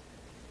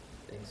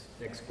 Thanks.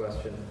 Next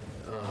question.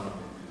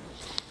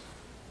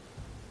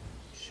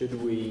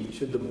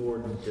 Should the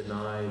board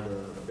deny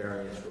the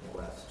variance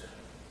request?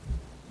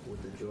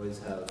 Would the Joys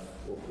have,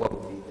 what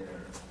would be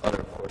their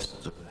other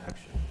courses of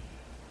action?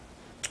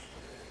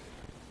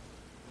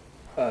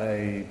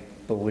 I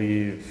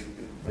believe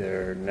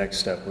their next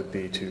step would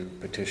be to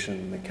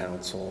petition the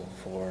council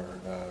for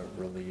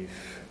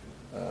relief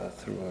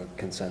through a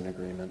consent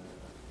agreement.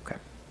 Okay.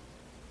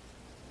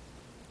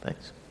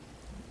 Thanks.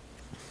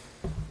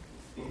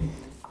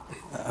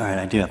 All right,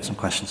 I do have some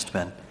questions to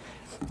Ben.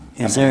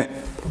 Is there,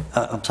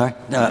 I'm sorry?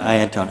 No,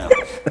 I don't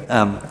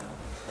know.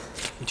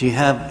 Do you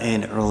have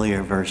an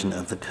earlier version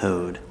of the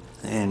code?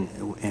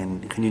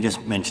 And can you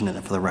just mention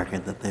it for the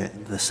record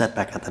that the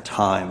setback at the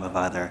time of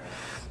either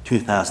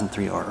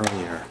 2003 or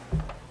earlier,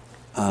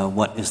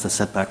 what is the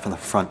setback for the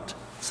front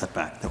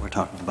setback that we're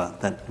talking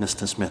about that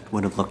Mr. Smith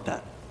would have looked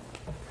at?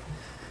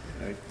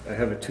 I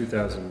have a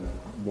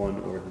 2001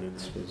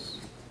 ordinance, was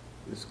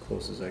as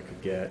close as I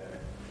could get,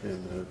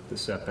 and the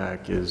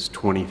setback is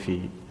 20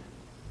 feet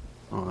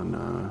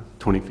on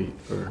 20 feet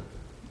for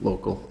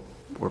local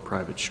or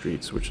private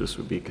streets, which this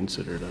would be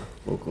considered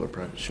a local or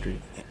private street.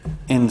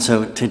 And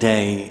so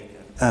today,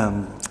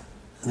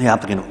 the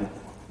applicant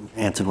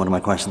answered one of my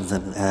questions,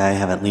 and I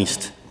have at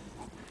least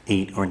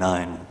 8 or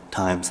 9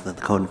 times that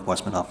the code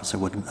enforcement officer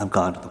would have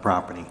gone to the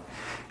property.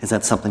 Is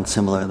that something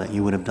similar that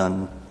you would have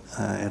done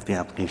if the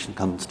application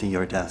comes to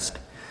your desk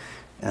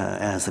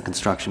as the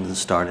construction is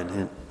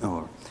started,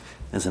 or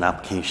as an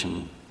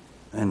application,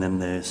 and then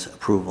there's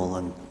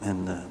approval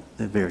and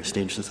the various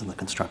stages of the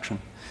construction?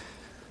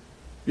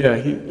 Yeah,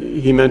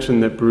 he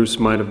mentioned that Bruce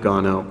might have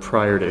gone out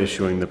prior to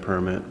issuing the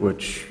permit,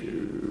 which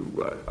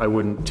I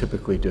wouldn't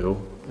typically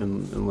do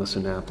unless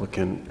an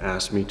applicant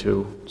asked me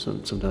to.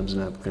 Sometimes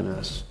an applicant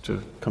asks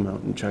to come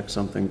out and check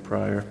something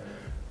prior.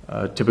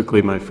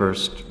 Typically, my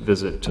first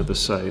visit to the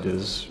site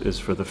is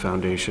for the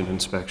foundation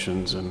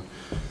inspections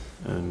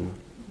and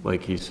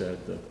like he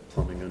said, the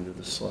plumbing under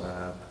the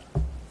slab,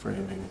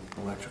 framing,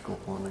 electrical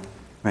plumbing,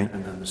 Right.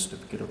 and then the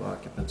certificate of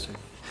occupancy.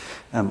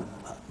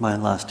 My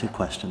last two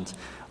questions.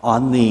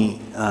 On the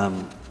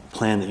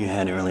plan that you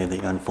had earlier that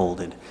you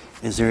unfolded,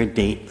 is there a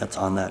date that's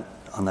on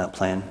that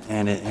plan?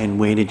 And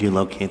where did you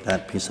locate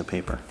that piece of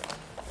paper?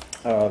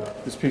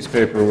 This piece of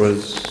paper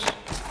was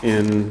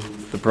in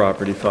the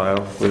property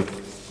file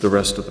with the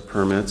rest of the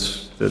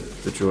permits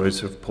that the Joys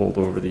have pulled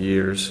over the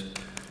years.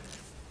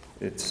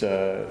 It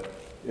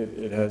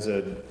has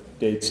a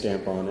date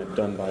stamp on it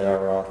done by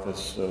our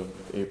office of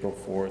April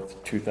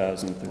 4th,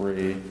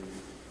 2003,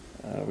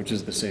 which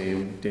is the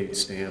same date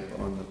stamp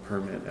on the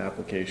permit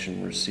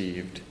application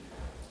received.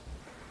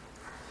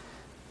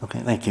 Okay,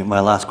 thank you. My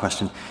last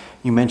question.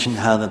 You mentioned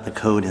how that the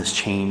code has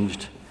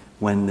changed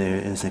when there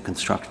is a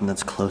construction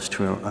that's close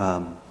to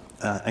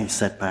a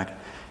setback.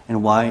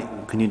 And why,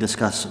 can you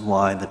discuss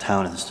why the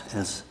town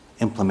has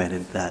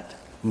implemented that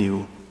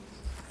new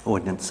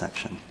ordinance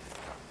section?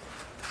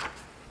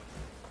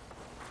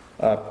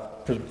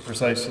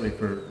 Precisely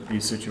for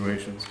these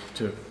situations,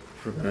 to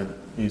prevent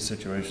these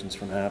situations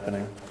from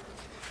happening.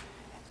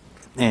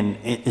 And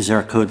is there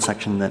a code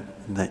section that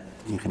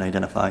you can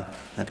identify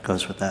that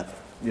goes with that?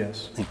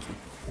 Yes. Thank you.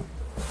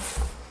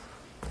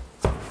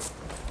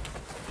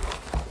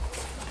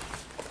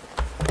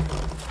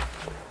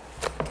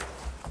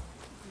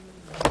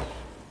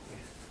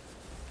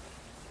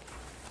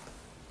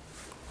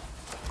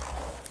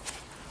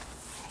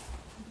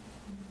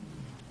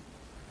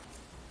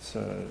 It's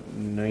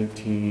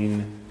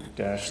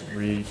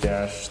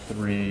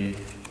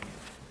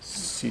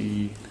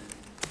 19-3-3C,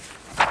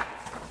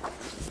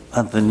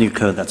 The new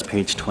code, that's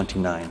page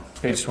 29.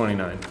 page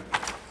 29.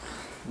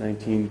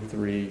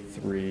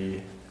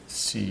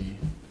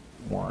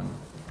 19-3-3C1.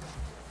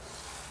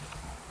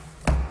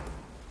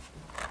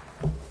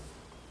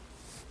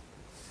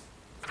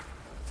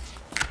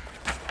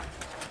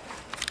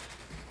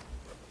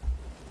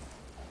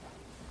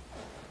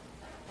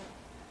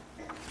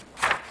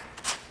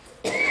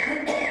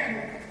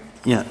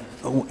 Yeah,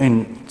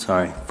 and,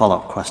 sorry,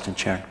 follow-up question,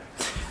 Chair.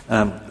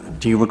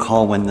 Do you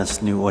recall when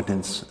this new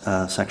ordinance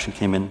section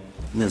came in?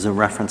 There's a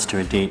reference to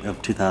a date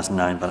of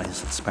 2009, but I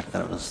suspect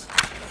that it was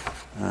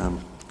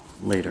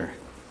later.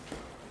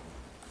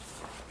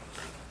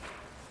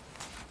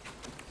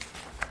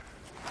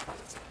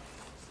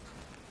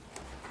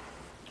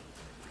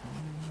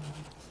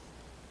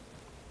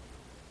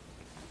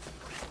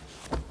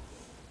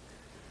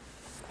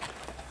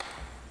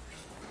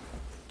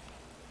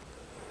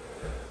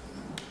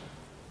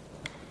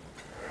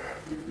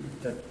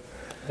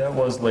 That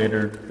was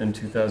later than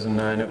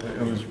 2009.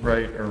 It was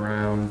right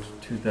around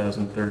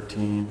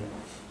 2013.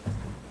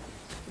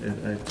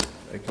 I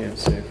can't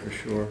say for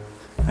sure.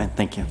 All right,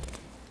 thank you.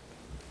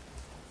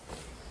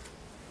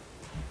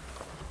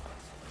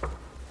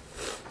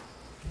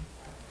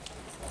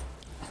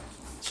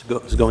 So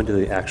going to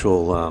the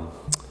actual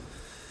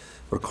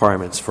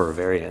requirements for a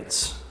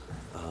variance,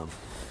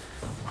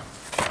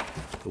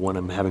 the one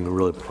I'm having a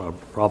really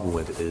problem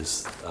with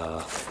is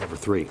number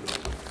 3.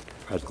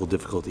 Practical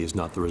difficulty is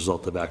not the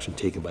result of action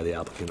taken by the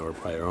applicant or a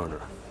prior owner.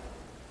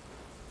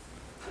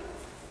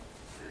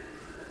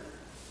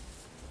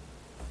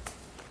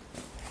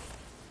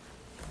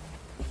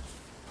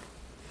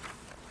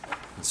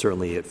 And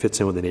certainly, it fits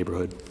in with the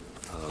neighborhood.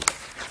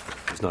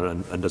 It's not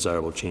an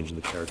undesirable change in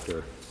the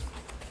character.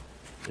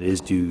 It is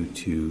due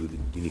to the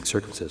unique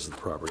circumstances of the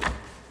property.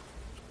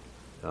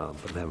 But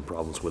I'm having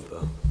problems with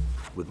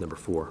number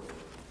 4.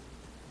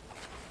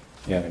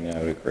 Yeah, I mean, I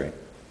would agree.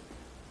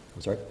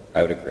 I'm sorry?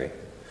 I would agree.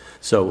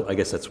 So I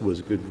guess that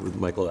was good what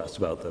Michael asked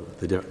about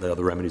the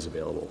other remedies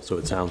available. So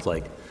it sounds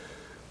like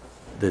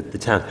the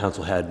town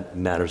council had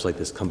matters like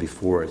this come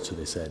before it, so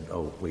they said,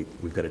 oh, wait,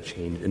 we've got to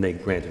change, and they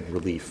granted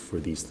relief for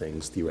these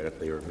things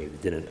theoretically, or maybe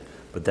they didn't,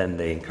 but then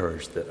they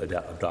encouraged the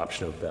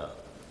adoption of the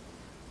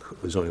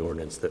zoning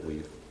ordinance that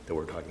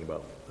we're talking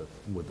about.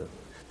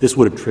 This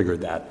would have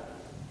triggered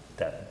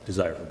that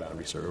desire for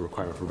boundary survey,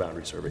 requirement for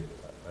boundary survey,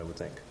 I would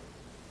think.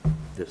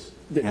 Yes.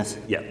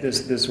 Yeah.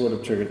 This would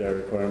have triggered that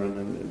requirement,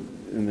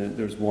 and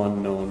there's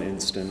one known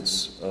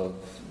instance of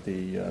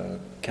the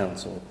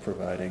council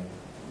providing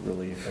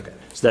relief. Okay.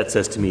 So that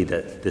says to me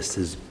that this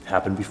has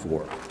happened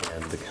before,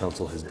 and the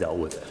council has dealt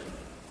with it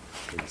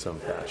in some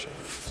fashion.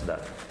 So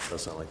that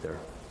does sound like they're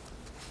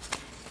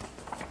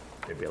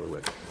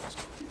bailiwick.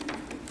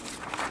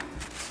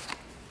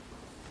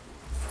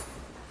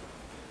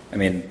 I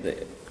mean,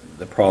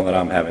 the problem that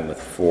I'm having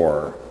with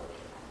 4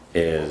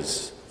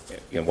 is,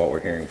 what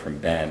we're hearing from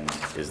Ben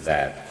is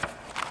that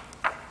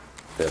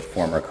the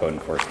former code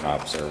enforcement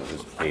officer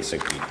was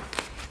basically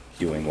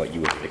doing what you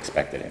would have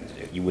expected him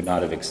to do. You would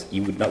not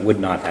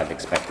have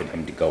expected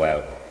him to go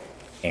out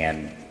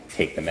and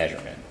take the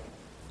measurement.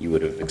 You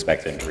would have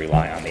expected him to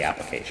rely on the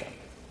application.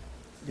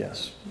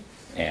 Yes.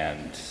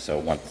 And so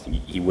once,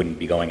 he wouldn't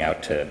be going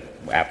out to,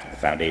 after the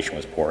foundation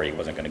was poured, he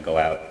wasn't going to go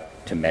out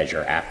to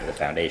measure after the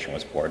foundation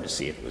was poured to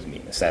see if it was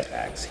meeting the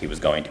setbacks. He was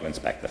going to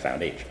inspect the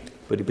foundation.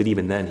 But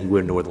even then, he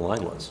wouldn't know where the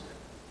line was.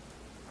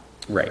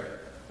 Right.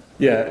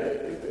 Yeah,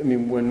 I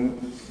mean,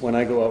 when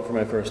I go out for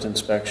my first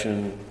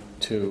inspection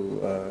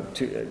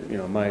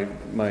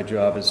my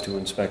job is to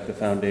inspect the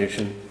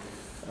foundation.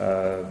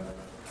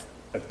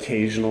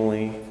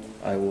 Occasionally,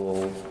 I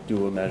will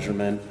do a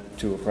measurement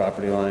to a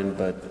property line,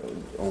 but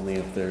only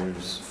if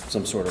there's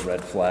some sort of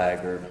red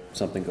flag or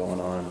something going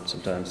on.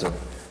 Sometimes a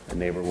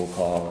neighbor will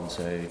call and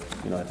say,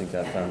 I think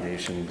that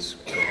foundation's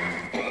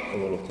a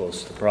little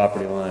close to the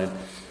property line,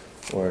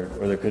 or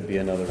there could be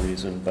another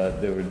reason,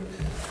 but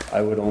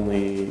I would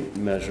only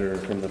measure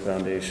from the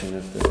foundation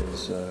if there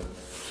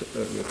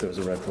was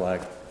a red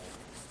flag.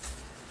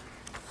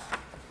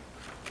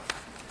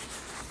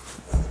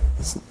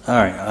 All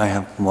right, I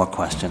have more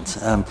questions.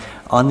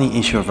 On the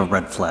issue of a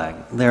red flag,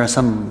 there are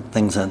some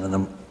things that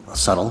are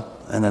subtle,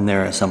 and then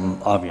there are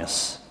some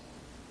obvious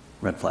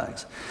red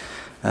flags.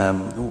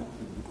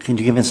 Can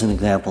you give us an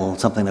example,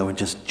 something that would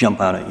just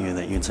jump out at you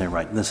that you'd say,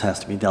 right, this has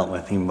to be dealt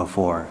with even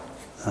before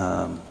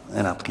an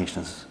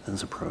application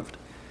is approved?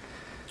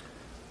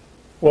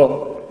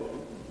 Well,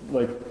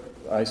 like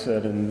I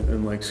said,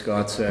 and like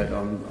Scott said,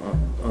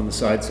 on the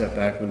side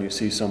setback, when you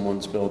see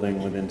someone's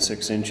building within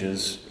 6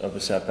 inches of the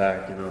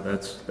setback,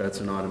 that's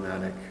an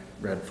automatic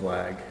red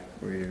flag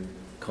where you're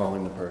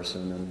calling the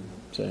person and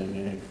saying,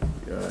 hey,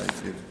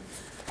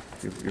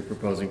 you're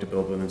proposing to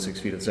build within 6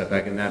 feet of the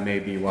setback, and that may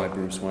be why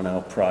Bruce went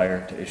out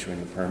prior to issuing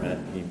the permit.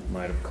 He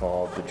might have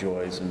called the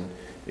Joys and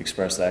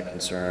expressed that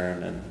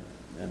concern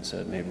and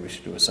said maybe we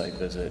should do a site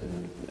visit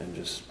and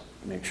just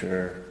make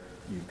sure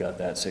you've got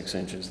that 6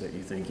 inches that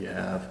you think you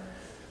have.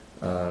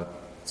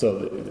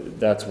 So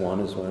that's one,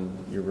 is when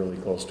you're really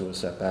close to a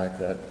setback,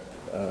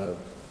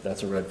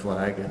 that's a red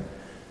flag.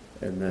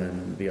 And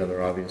then the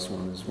other obvious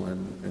one is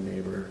when a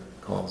neighbor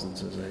calls and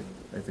says,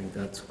 I think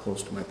that's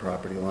close to my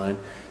property line.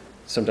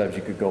 Sometimes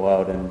you could go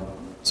out and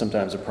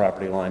sometimes a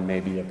property line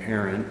may be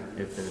apparent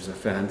if there's a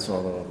fence,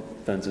 although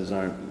fences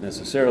aren't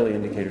necessarily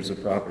indicators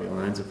of property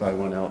lines. If I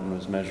went out and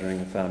was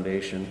measuring a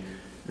foundation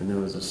and there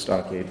was a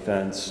stockade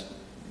fence,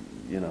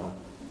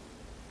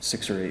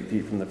 6 or 8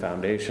 feet from the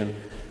foundation,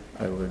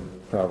 I would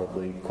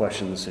probably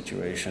question the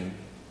situation,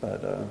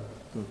 but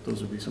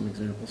those would be some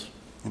examples.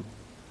 I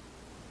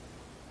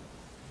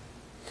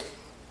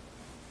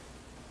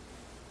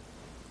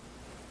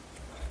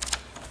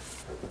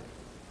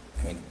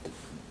mean,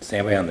 does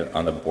anybody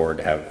on the board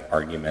have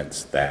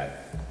arguments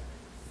that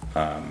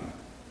the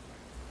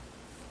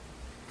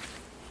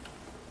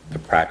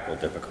practical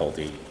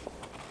difficulty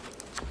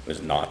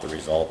was not the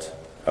result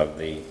of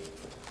an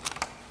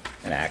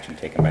action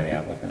taken by the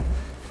applicant?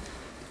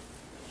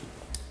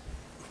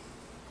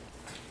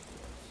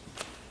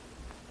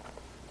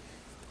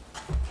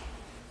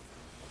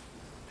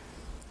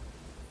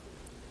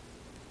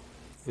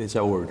 Is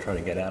that what we're trying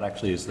to get at,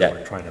 actually? Is that Yeah.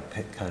 we're trying to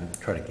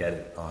try to get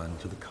it on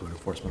to the code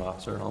enforcement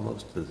officer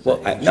almost? Well,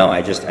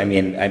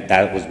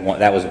 that was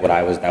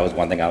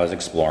one thing I was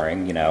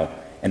exploring,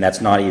 and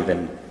that's not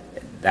even,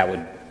 that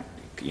would,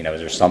 is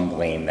there some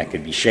blame that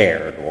could be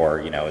shared, or,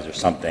 is there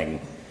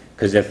something,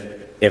 because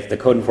if the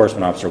code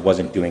enforcement officer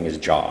wasn't doing his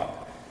job,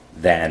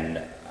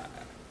 then,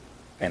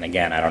 and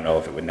again, I don't know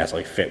if it would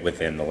necessarily fit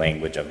within the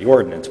language of the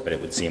ordinance, but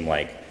it would seem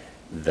like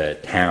the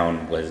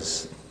town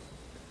was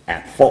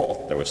at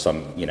fault. There was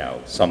some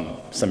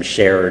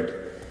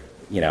shared,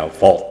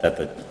 fault that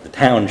the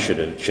town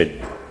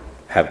should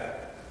have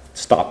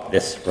stopped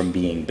this from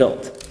being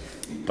built.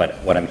 But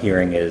what I'm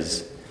hearing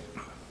is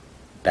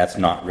that's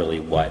not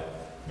really what,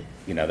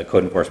 the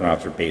code enforcement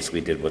officer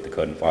basically did what the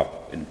code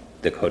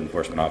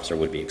enforcement officer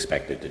would be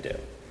expected to do,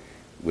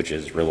 which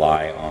is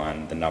rely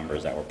on the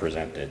numbers that were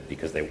presented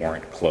because they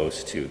weren't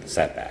close to the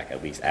setback,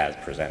 at least as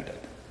presented.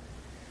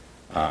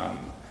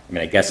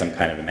 I guess I'm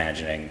kind of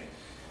imagining,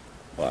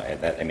 well,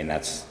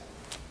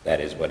 that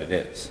is what it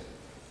is.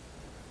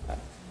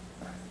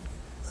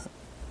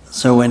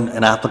 So when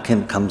an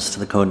applicant comes to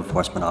the code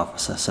enforcement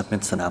officer,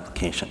 submits an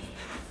application,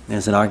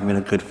 there's an argument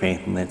of good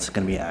faith and it's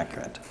going to be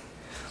accurate.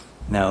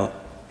 Now,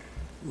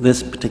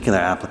 this particular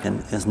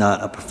applicant is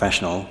not a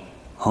professional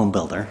home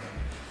builder,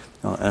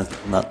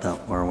 not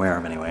that we're aware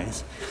of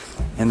anyways,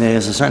 and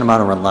there's a certain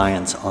amount of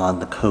reliance on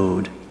the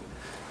code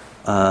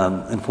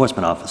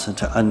enforcement officer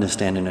to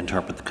understand and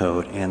interpret the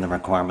code and the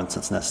requirements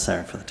that's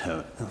necessary for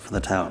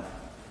the town.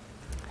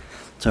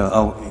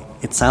 So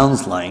it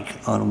sounds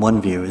like, on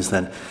one view, is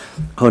that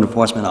code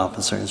enforcement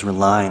officer is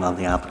relying on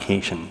the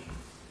application,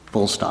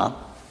 full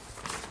stop,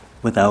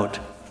 without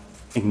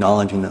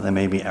acknowledging that there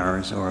may be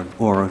errors or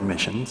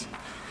omissions.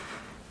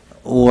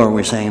 or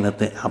we're saying that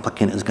the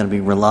applicant is going to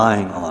be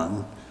relying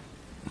on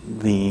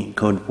the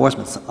code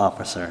enforcement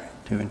officer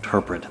to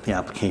interpret the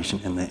application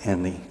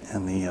and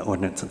the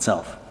ordinance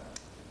itself.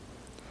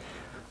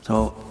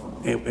 So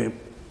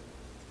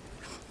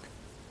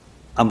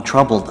I'm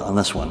troubled on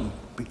this one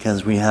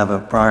because we have a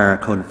prior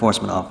code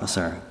enforcement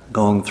officer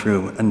going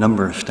through a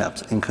number of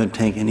steps and could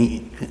take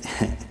a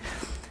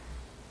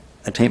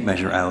tape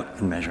measure out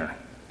and measure.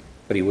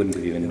 But he wouldn't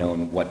have even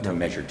known what to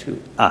measure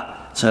to.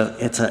 So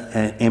it's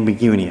an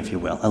ambiguity, if you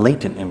will, a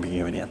latent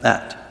ambiguity at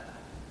that.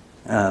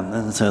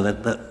 And so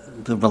that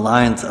the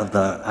reliance of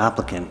the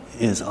applicant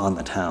is on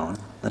the town.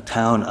 The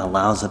town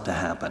allows it to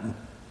happen.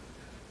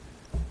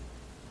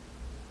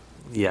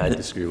 Yeah, I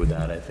disagree with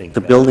that. I think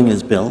The building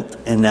is built,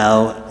 and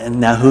now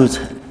the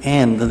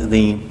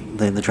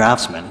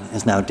draftsman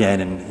is now dead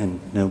and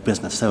no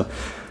business. So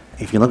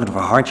if you're looking for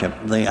hardship,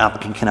 the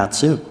applicant cannot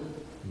sue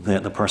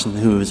the person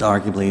who is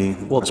arguably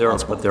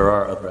responsible. But there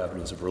are other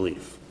avenues of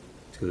relief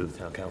to the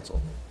town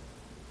council.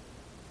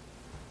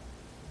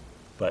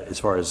 But as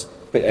far as,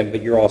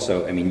 But you're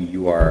also, I mean,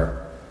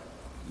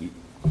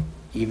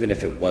 even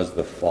if it was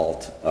the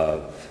fault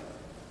of,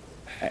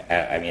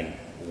 I mean,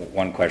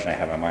 one question I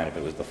have in mind, if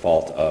it was the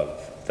fault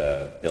of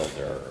the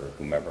builder or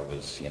whomever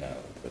was, the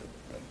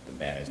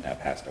man who's now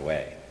passed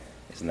away,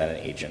 isn't that an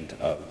agent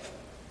of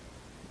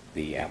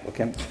the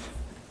applicant?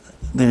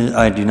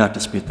 I do not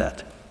dispute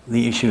that.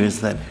 The issue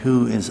is that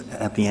who is,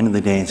 at the end of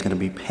the day, is going to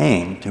be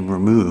paying to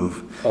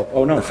remove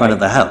No, the front of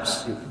the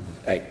house.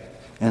 I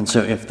And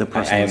so if the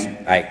person is...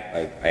 I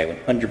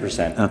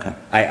 100%. Okay.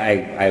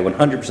 I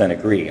 100%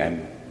 agree.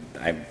 I'm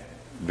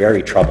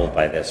very troubled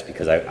by this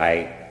because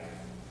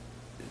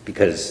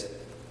because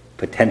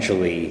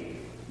potentially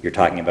you're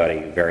talking about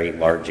a very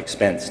large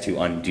expense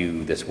to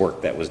undo this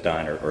work that was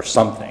done or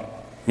something.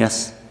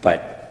 Yes.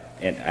 But,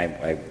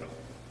 and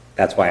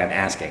that's why I'm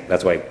asking.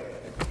 That's why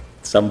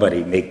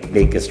somebody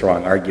make a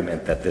strong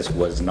argument that this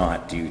was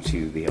not due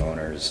to the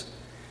owner's,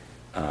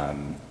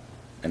 an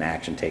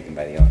action taken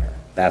by the owner.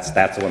 That's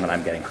the one that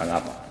I'm getting hung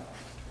up on.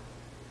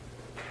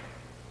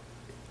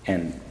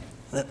 And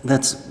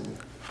That's,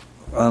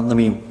 let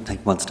me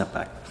take one step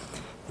back.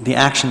 The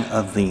action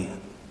of the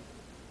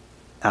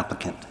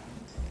applicant,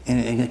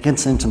 and it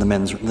gets into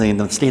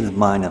the state of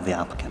mind of the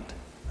applicant.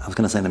 I was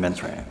going to say the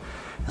mens rea.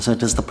 So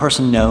does the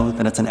person know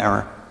that it's an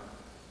error?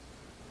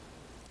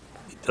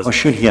 Or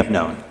should he have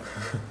known?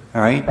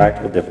 All right?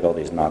 practical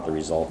difficulty is not the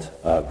result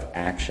of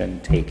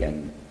action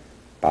taken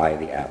by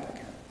the applicant.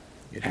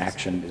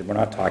 Action, we're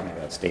not talking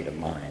about state of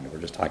mind, we're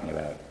just talking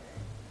about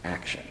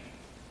action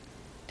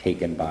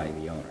taken by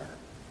the owner,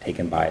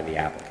 taken by the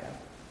applicant.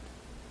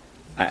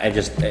 I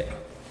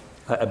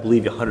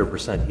believe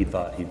 100% he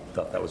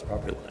thought that was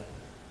property line.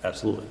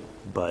 Absolutely.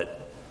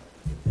 But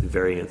the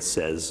variance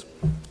says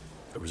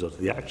a result of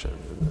the action,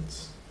 and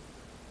that's...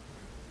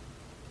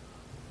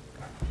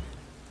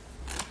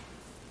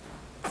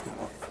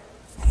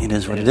 It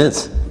is what it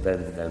is.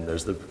 Then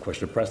there's the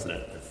question of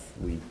precedent.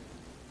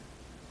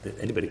 That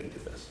anybody can do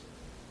this.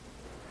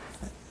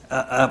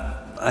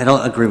 I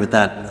don't agree with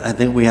that. I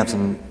think we have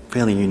some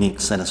fairly unique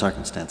set of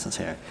circumstances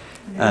here.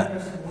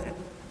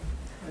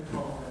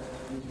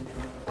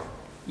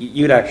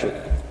 You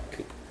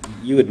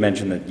had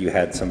mentioned that you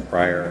had some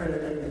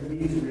prior,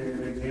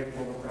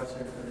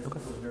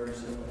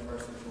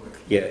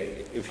 yeah,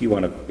 if you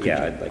want to,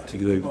 yeah, I'd like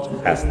to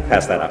pass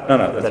that up. No,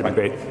 that's That'd be fine.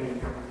 great.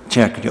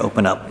 Chair, could you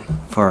open up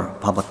for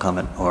public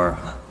comment or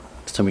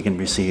so we can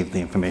receive the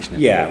information?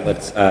 Yeah,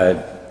 let's,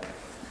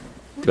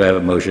 do I have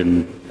a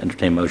motion,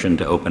 entertain motion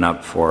to open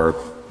up for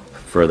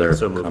further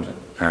So moved. comment?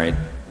 All right,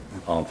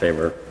 all in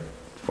favor?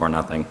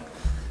 4-0.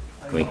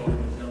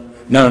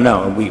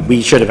 No,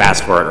 we should have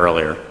asked for it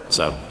earlier,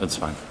 so it's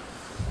fine.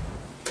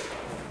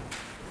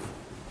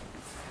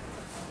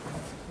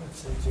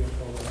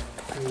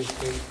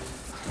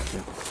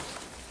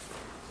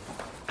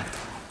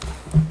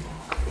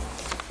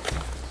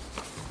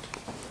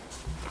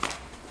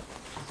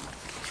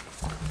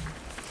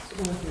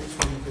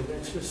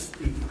 That's just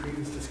the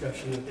previous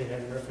discussion that they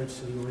had in reference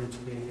to the ordinance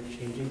being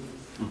changing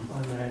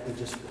on that.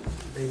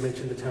 They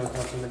mentioned, the town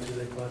council mentioned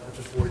they thought that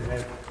the board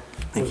had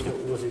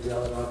was a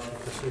valid option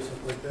to say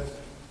something like this.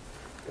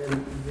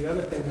 And the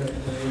other thing that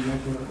they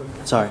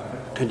mentioned... Sorry,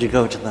 could you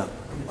go to the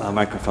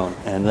microphone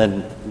and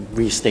then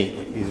restate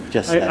what you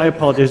just said? I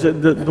apologize.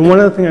 The one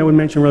other thing I would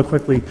mention real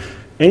quickly,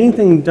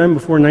 anything done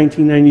before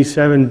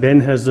 1997, Ben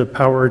has the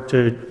power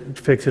to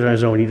fix it on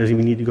his own. He doesn't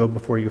even need to go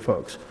before you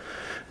folks.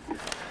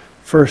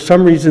 For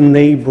some reason,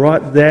 they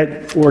brought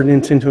that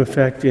ordinance into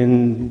effect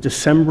in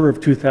December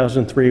of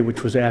 2003,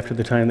 which was after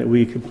the time that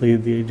we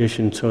completed the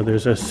addition. So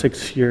there's a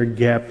 6-year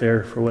gap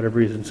there for whatever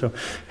reason. So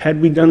had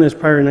we done this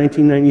prior to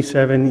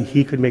 1997,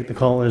 he could make the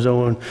call on his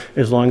own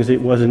as long as it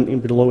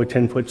wasn't below a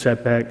 10-foot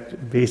setback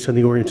based on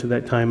the ordinance at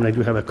that time. And I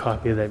do have a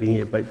copy of that in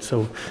here, but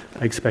so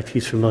I expect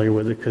he's familiar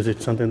with it because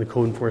it's something the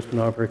code enforcement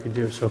officer can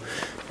do. So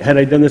had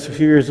I done this a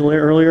few years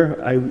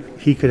earlier,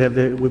 he could have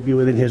it would be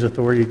within his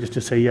authority just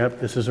to say, yep,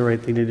 this is the right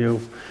thing to do.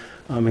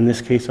 In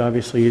this case,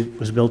 obviously, it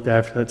was built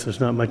after that, so there's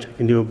not much I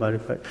can do about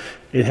it, but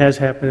it has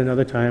happened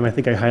another time. I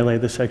think I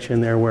highlighted the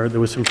section there where there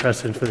was some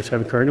precedent for this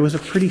having occurred. It was a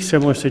pretty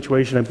similar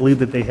situation. I believe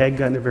that they had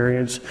gotten a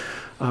variance,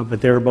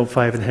 but they were about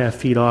 5.5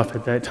 feet off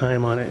at that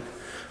time on it,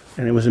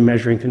 and it was a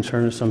measuring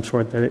concern of some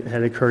sort that it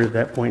had occurred at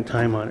that point in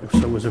time on it, so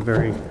it was a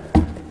very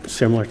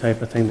similar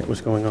type of thing that was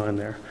going on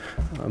there.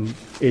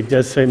 It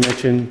does say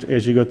mentioned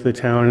as you go through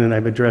the town, and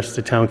I've addressed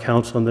the town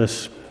council on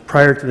this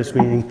prior to this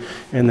meeting,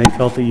 and they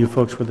felt that you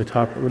folks were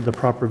the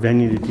proper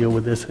venue to deal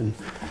with this. And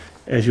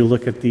as you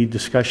look at the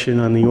discussion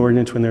on the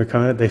ordinance when they were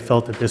coming, they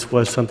felt that this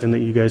was something that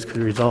you guys could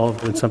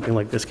resolve when something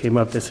like this came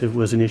up. This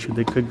was an issue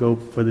that could go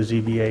for the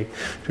ZBA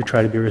to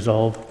try to be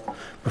resolved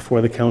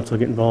before the council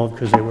get involved,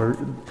 because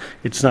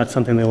it's not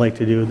something they like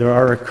to do. There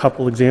are a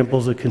couple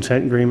examples of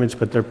consent agreements,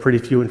 but they're pretty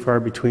few and far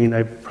between.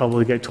 I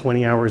probably got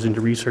 20 hours into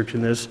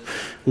researching this,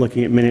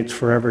 looking at minutes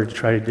forever to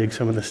try to dig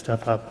some of this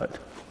stuff up, but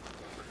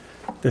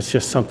that's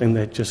just something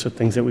that, just the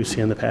things that we've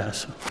seen in the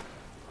past.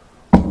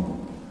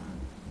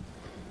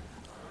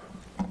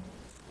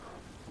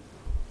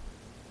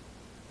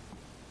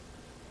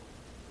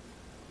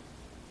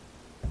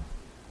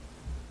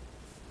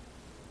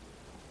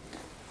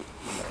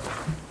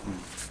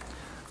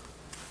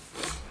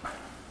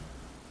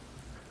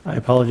 I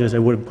apologize, I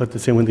would have put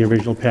this in with the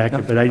original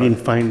packet, but I didn't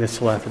find this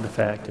till after the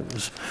fact. It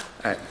was,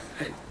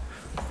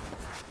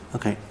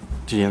 Okay.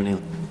 Do you have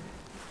any?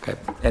 Okay.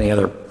 Any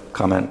other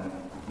comment,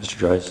 Mr.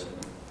 Joyce?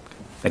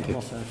 Thank you.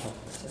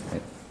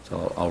 Right.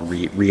 So I'll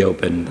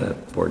reopen the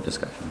board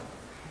discussion.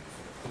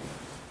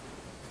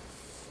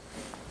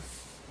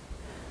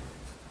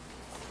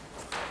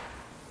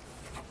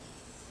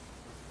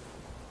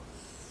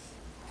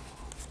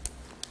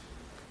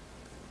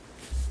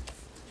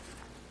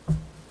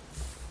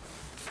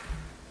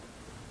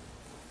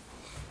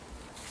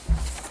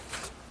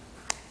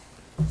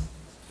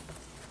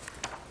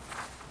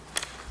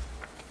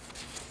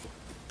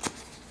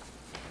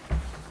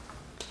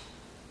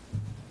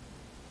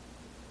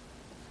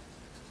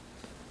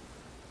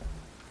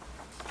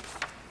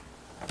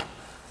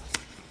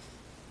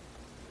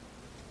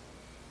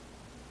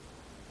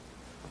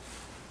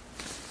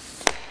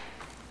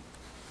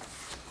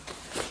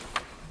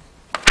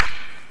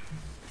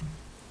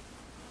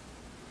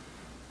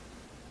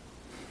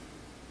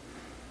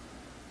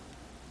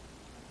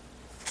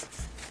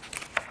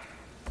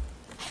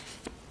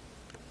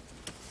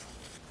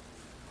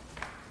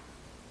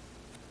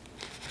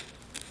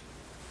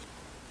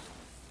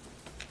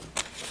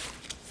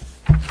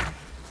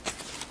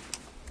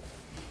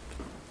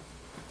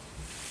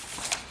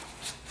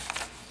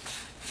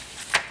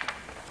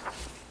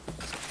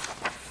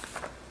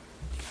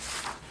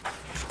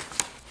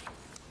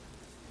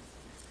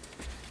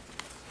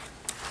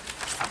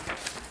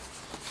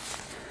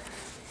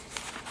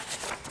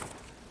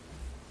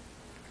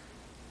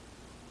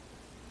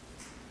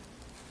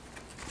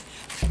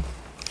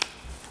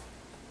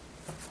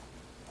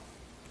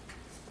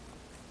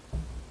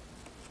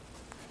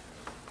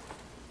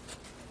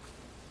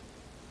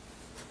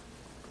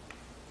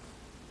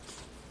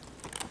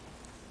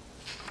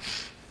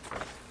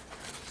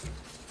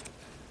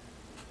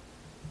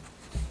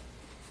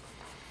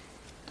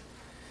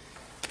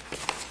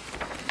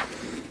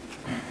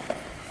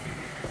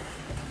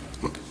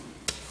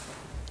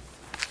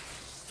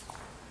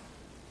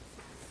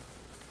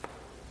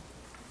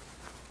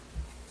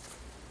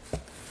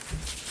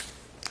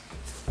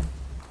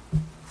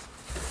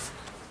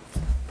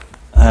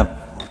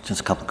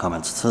 Just a couple of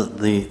comments. So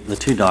the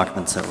two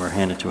documents that were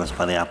handed to us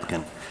by the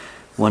applicant,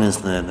 one is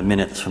the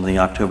minutes from the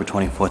October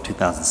 24,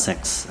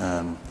 2006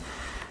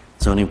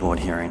 zoning board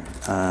hearing,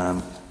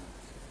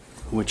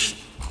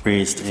 which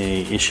raised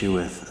a issue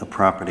with a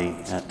property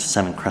at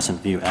 7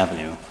 Crescent View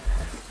Avenue.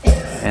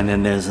 And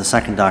then there's a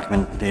second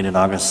document dated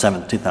August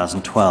 7,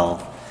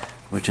 2012,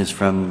 which is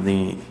from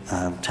the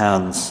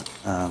town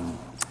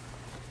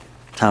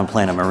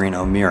planner, Maureen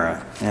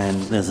O'Meara, and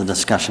there's a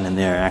discussion in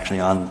there actually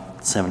on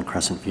 7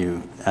 Crescent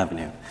View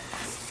Avenue.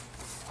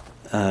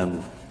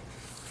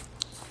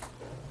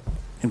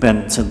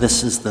 Ben, so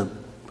this is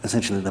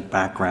essentially the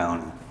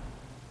background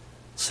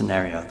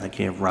scenario that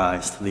gave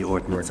rise to the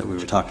ordinance that we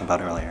were talking about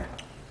earlier.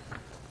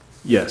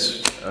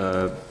 Yes,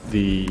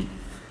 the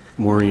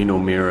Maureen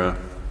O'Meara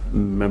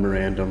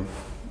memorandum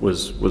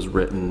was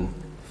written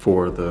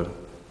for the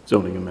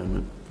zoning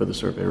amendment for the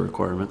survey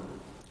requirement.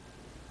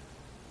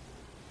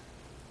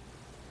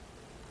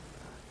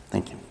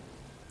 Thank you.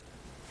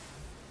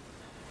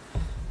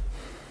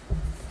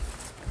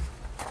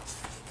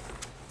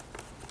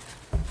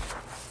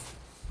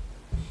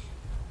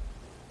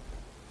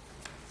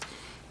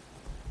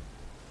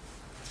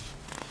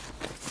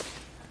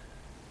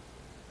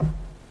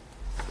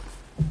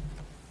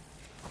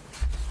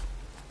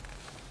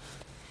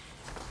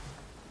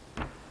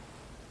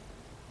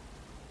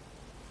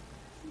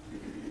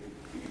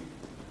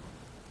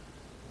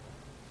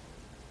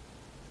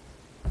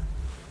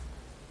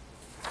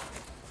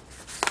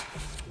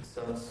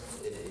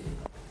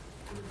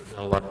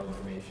 Not a lot of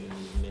information,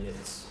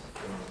 minutes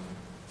from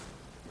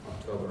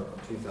October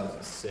of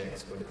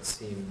 2006, but it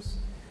seems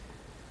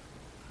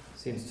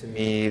to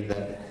me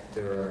that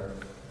there are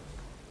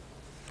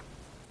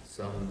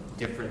some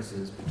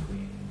differences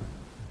between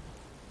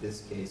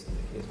this case and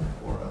the case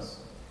before us.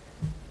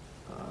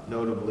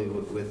 Notably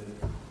with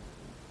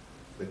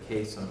the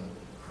case on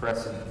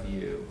Crescent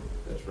View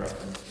that's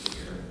referenced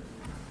here,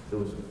 there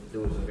was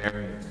a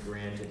variance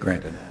granted.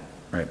 Granted, for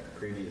that right.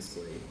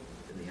 previously,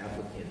 and the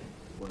applicant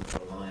was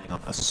relying on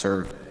a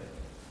survey.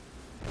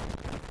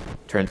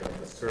 Turns out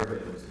the survey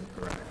was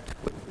incorrect,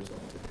 which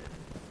resulted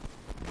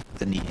in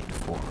the need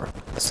for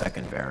a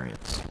second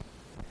variance.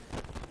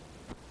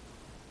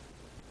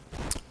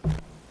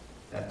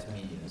 That to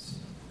me is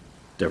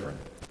Different.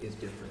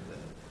 different than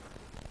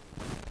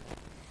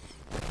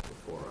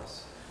before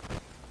us.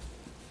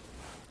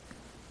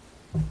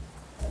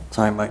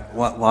 Sorry, Mike,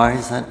 why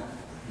is that?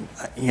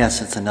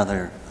 Yes, it's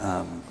another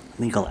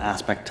legal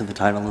aspect to the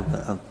title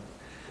of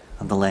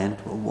the land.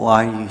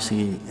 Why do you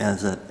see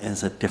as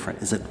a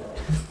different? Is it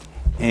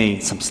a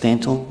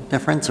substantial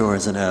difference, or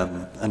is it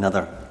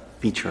another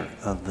feature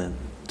of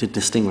to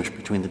distinguish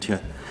between the two,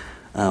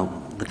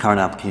 the current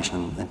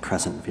application and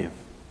Crescent View?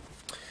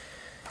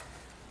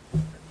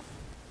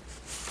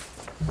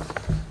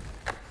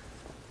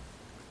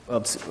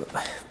 Well,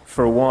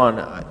 for one,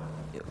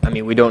 I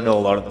mean, we don't know a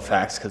lot of the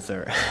facts because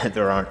there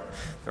aren't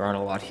a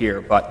lot here.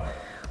 But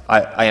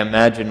I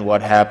imagine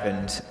what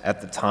happened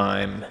at the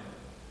time.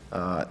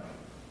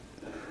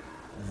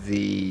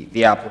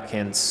 The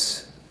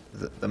applicants,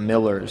 the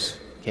Millers,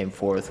 came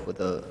forth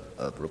with a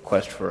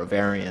request for a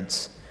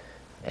variance,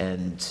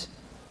 and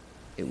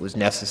it was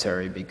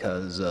necessary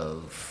because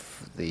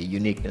of the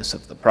uniqueness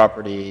of the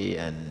property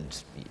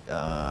and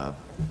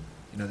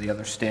the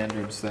other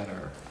standards that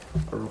are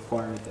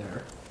required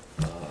there.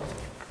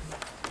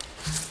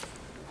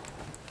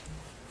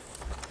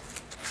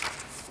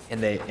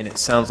 And it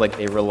sounds like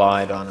they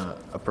relied on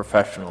a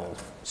professional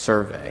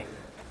survey.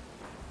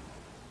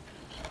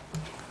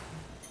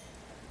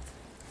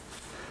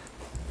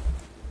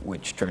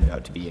 Which turned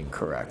out to be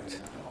incorrect.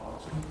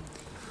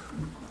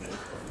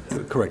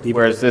 Correct.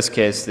 Whereas this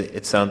case,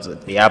 it sounds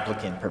like the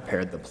applicant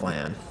prepared the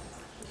plan.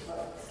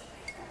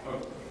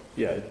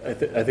 Yeah,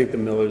 I think the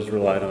Millers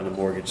relied on a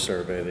mortgage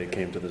survey. They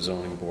came to the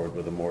zoning board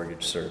with a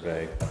mortgage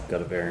survey,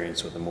 got a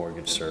variance with a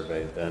mortgage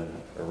survey, then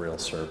a real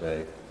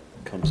survey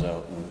comes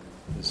out and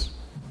is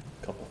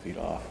a couple feet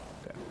off.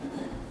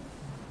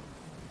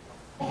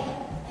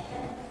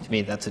 To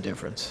me, that's a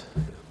difference.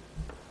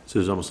 So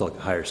there's almost like a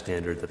higher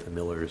standard that the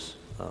Millers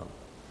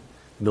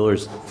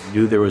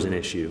knew there was an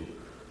issue.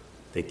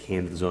 They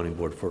came to the zoning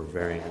board for a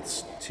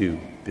variance to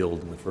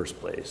build in the first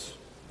place,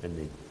 and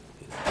then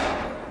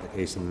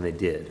they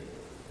did,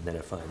 and then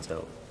we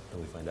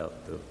find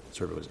out the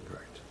survey was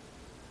incorrect.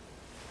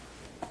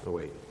 Oh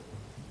wait.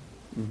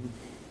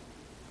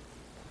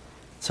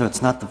 So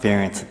it's not the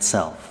variance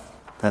itself.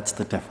 That's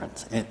the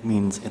difference. It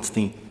means it's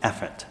the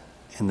effort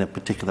in the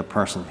particular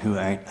person who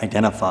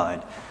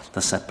identified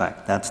the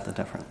setback. That's the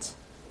difference.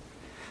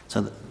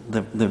 So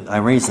I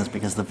raise this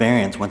because the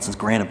variance, once it's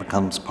granted,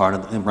 becomes part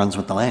of, it runs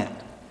with the land.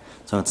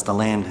 So it's the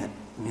land,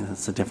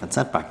 it's a different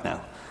setback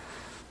now.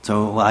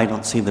 So I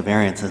don't see the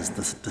variance as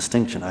this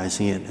distinction. I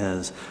see it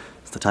as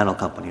the title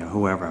company or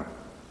whoever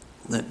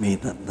that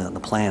made the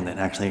plan that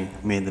actually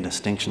made the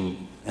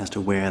distinction as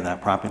to where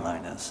that property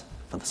line is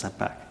for the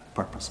setback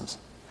purposes.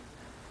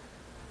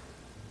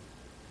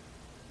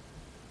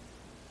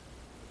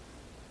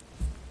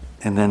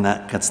 And then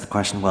that gets the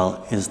question,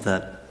 well, is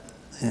that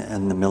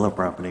in the Miller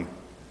property,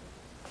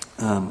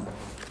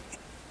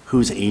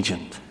 whose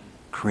agent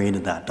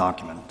created that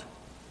document?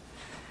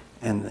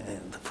 And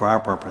for our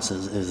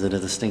purposes, is it a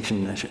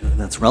distinction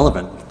that's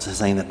relevant to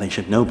saying that they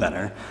should know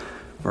better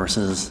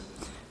versus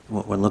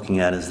what we're looking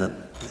at is that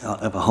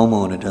if a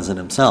homeowner does it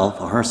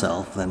himself or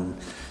herself, then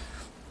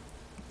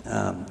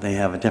they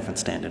have a different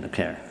standard of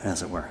care,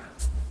 as it were.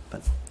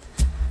 But,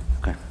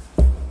 okay.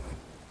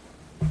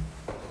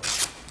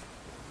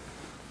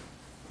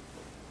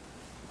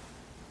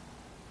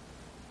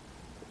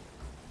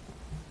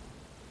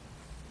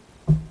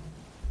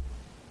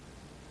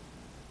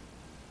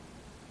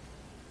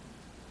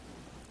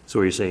 So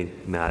what you're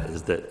saying, Matt,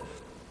 is that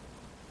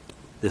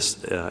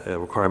this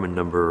requirement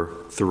number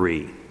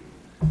 3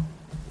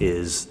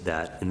 is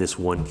that in this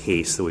one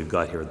case that we've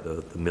got here,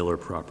 the Miller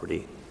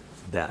property,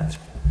 that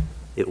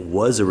it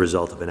was a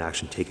result of an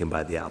action taken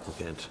by the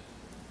applicant,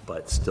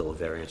 but still a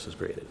variance was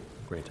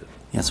granted.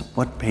 Yes,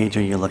 what page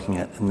are you looking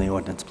at in the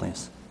ordinance,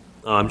 please?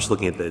 I'm just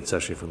looking at it's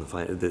actually from the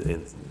 5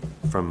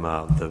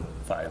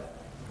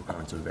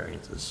 requirements of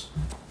variances.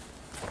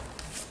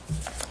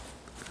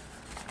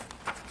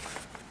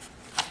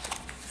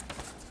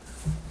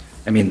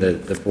 I mean,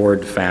 the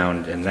board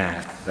found in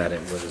that it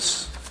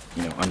was,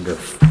 under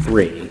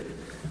 3.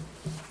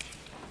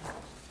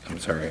 I'm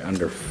sorry,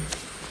 under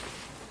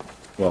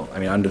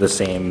the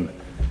same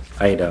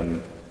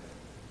item,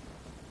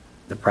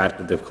 the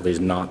practical difficulty is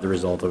not the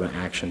result of an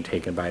action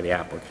taken by the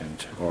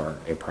applicant or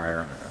a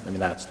prior owner. I mean,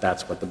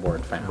 that's what the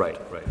board found. Right.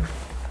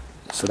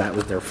 So that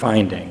was their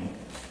finding.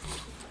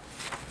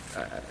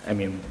 I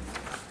mean,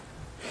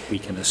 we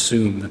can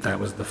assume that that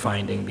was the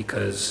finding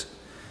because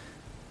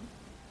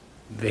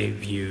they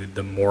viewed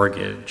the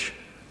mortgage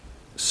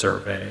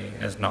survey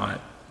as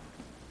not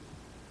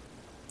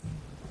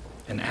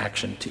an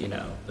action to,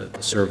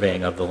 the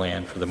surveying of the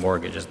land for the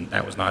mortgage,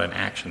 that was not an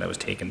action that was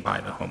taken by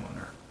the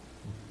homeowner.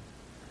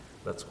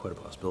 That's quite a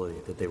possibility,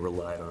 that they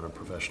relied on a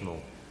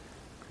professional.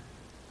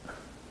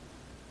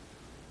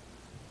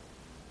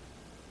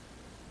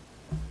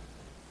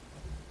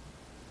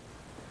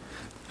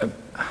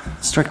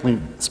 Strictly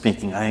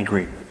speaking, I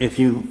agree. If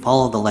you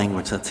follow the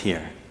language that's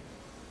here,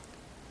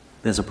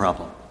 there's a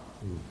problem.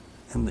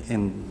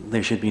 And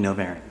there should be no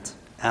variance.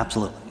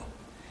 Absolutely.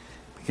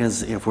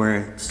 Because if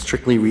we're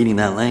strictly reading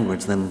that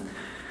language, then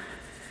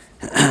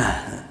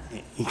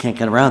you can't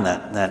get around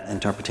that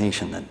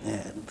interpretation that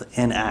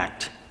an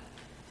act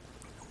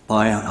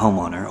by a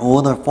homeowner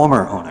or the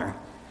former owner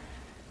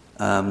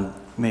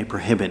may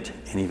prohibit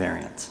any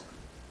variance.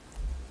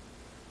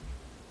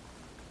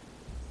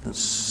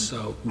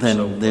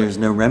 Then there's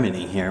no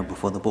remedy here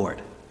before the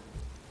board.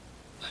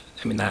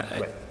 I mean,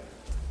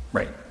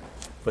 right.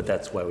 But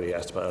that's why we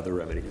asked about other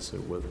remedies, so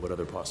what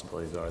other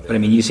possibilities are there? But I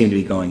mean, you seem to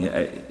be going,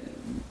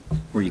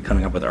 were you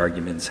coming up with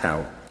arguments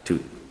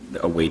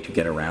a way to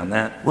get around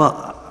that?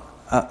 Well,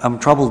 I'm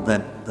troubled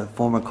that the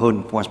former code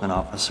enforcement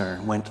officer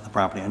went to the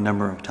property a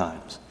number of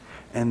times.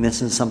 And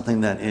this is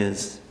something that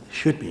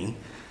should be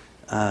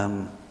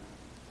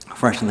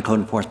fresh in the code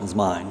enforcement's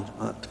mind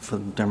for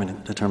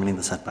determining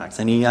the setbacks.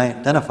 And he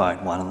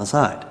identified one on the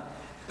side.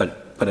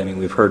 But I mean,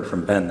 we've heard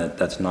from Ben that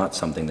that's not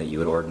something that you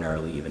would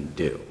ordinarily even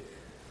do.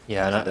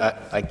 Yeah, and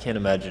I can't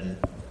imagine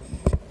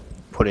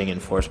putting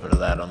enforcement of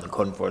that on the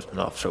code enforcement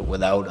officer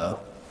without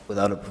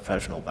a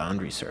professional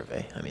boundary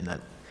survey. I mean, that,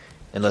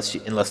 unless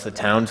the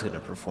town's going to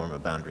perform a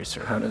boundary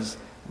survey.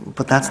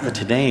 But that's the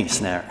today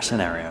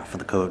scenario for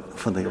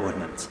the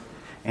ordinance.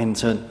 And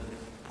so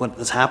what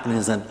has happened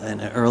is that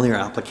an earlier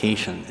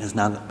application has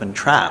now been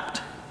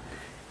trapped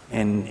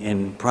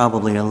in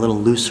probably a little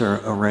looser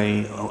a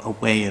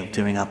way of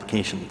doing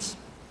applications.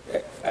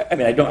 I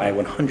mean, I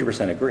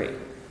 100% agree,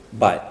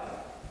 but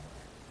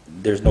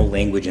there's no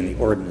language in the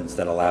ordinance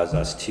that allows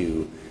us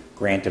to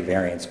grant a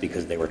variance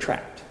because they were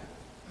trapped.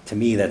 To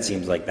me, that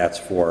seems like that's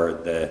for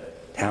the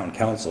town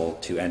council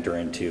to enter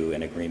into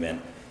an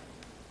agreement,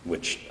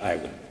 which I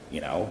would,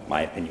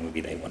 my opinion would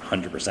be they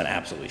 100%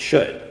 absolutely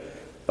should.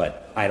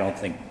 But I don't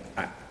think,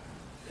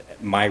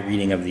 my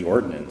reading of the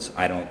ordinance,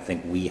 I don't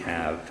think we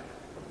have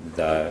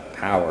the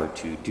power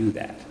to do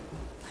that.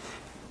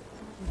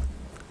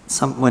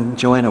 When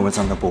Joanna was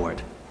on the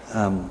board,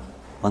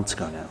 months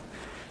ago now,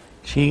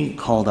 she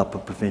called up a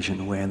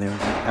provision where there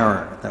was an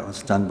error that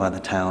was done by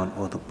the town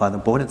or by the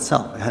board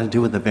itself. It had to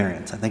do with the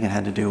variance. I think it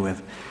had to do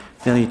with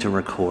failure to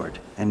record,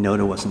 and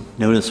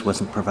notice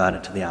wasn't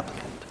provided to the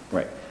applicant.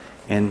 Right.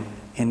 And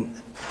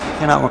I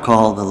cannot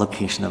recall the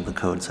location of the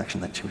code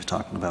section that she was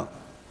talking about,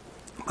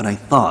 but I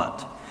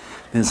thought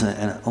there's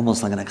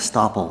almost like an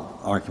estoppel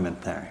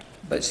argument there.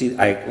 But see,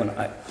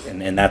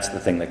 and that's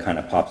the thing that kind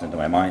of pops into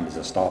my mind is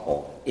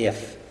estoppel.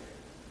 If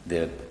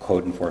the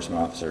code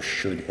enforcement officer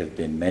should have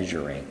been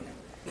measuring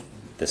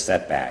the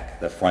setback,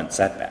 the front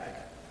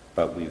setback,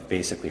 but we've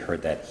basically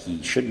heard that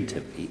he shouldn't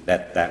have,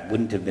 that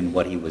wouldn't have been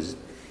what he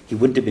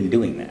wouldn't have been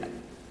doing that.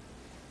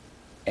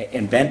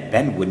 And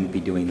Ben wouldn't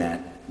be doing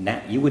that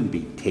now. You wouldn't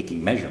be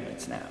taking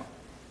measurements now.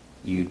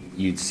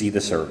 You'd see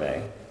the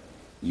survey.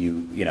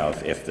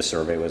 If the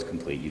survey was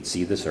complete, you'd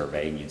see the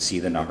survey and you'd see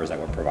the numbers that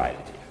were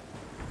provided to you.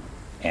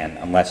 And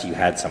unless you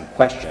had some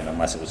question,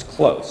 unless it was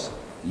close,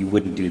 you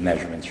wouldn't do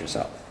measurements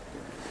yourself,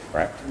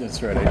 correct?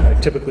 That's right. I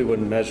typically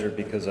wouldn't measure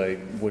because I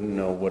wouldn't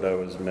know what I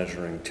was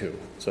measuring to.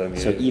 So I mean,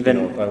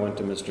 if I went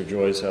to Mr.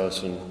 Joy's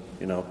house and,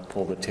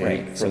 pulled the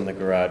tape from the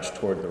garage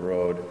toward the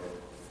road,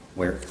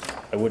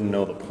 I wouldn't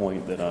know the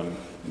point that I'm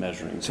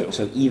measuring to.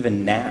 So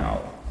even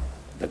now,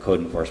 the code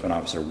enforcement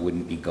officer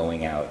wouldn't be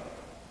going out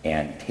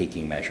and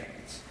taking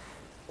measurements.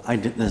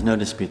 There's no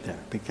dispute there,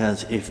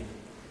 because if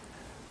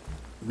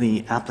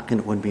the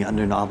applicant would be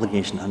under an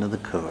obligation under the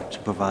code to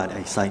provide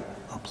a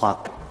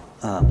plot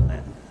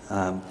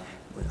plan,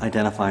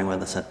 identifying where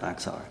the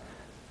setbacks are.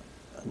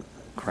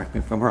 Correct me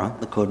if I'm wrong,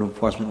 the code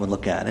enforcement would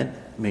look at it,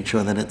 make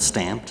sure that it's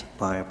stamped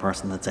by a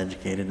person that's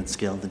educated and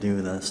skilled to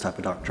do this type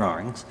of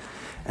drawings,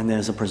 and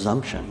there's a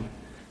presumption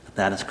that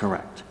that is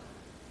correct.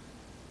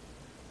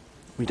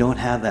 We don't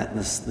have that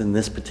in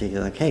this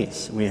particular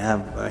case. We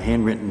have a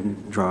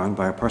handwritten drawing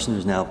by a person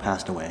who's now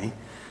passed away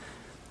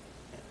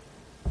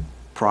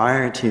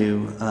prior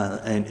to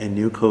a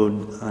new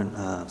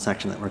code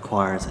section that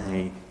requires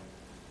a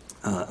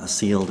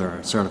sealed or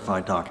a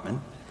certified document.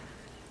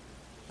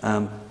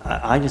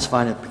 I just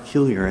find it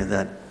peculiar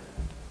that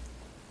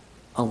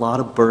a lot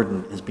of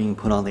burden is being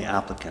put on the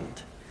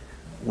applicant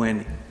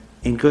when,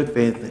 in good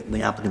faith,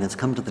 the applicant has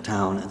come to the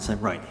town and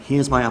said, right,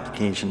 here's my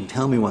application,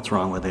 tell me what's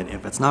wrong with it.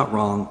 If it's not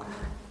wrong,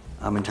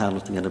 I'm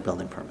entitled to get a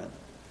building permit.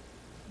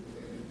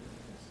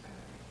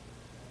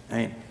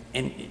 Right?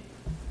 And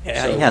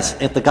yes,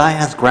 if the guy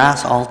has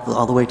grass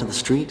all the way to the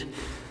street,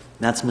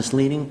 That's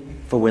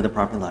misleading for where the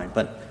property line,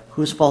 but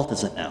whose fault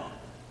is it now?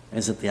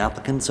 Is it the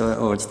applicant's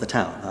or it's the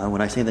town?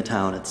 When I say the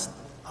town, it's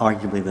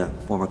arguably the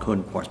former code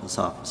enforcement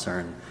officer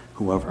and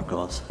whoever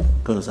goes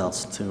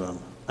out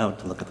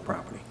to look at the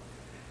property.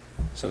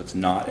 So it's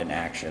not an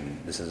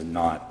action, this is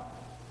not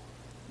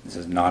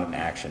an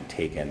action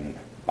taken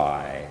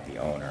by the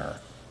owner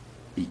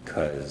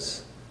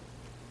because,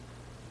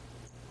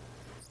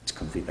 to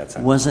complete that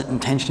sentence. Was it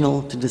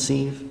intentional to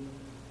deceive?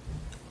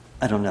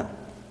 I don't know.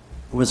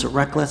 Was it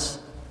reckless?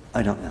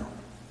 I don't know.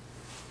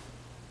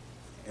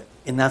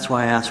 And that's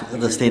why I asked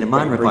the state of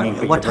mind But you're bringing-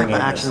 requirement. What but you're type of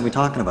bringing action this- are we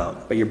talking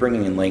about? But you're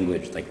bringing in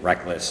language like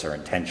reckless or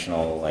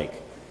intentional,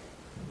 like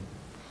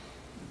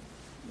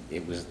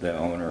it was the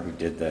owner who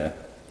did the,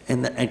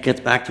 And it gets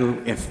back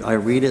to, if I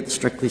read it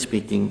strictly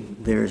speaking,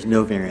 there is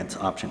no variance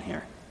option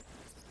here.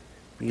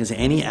 Because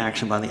any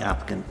action by the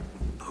applicant,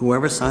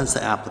 whoever signs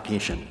the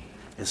application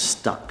is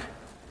stuck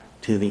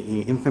to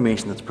the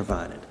information that's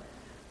provided.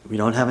 We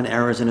don't have an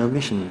errors and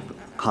omission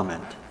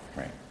comment.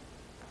 right.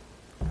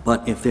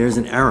 But if there's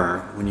an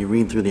error, when you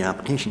read through the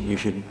application, you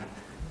should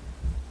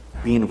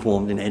be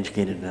informed and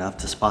educated enough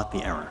to spot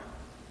the error.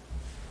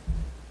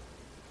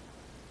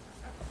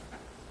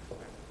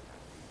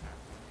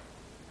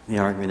 The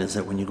argument is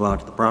that when you go out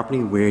to the property,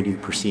 where do you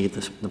perceive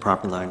the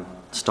property line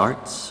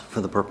starts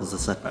for the purpose of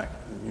setback?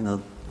 You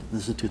know,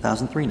 this is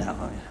 2003 now,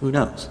 who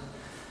knows?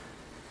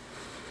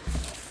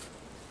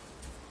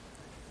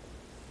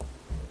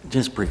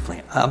 Just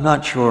briefly, I'm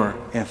not sure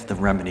if the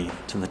remedy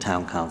to the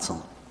town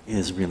council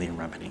is really a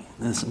remedy.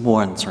 There's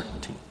more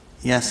uncertainty.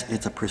 Yes,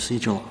 it's a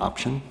procedural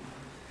option,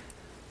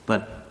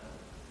 but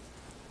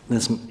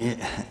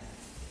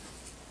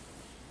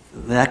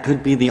that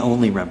could be the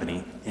only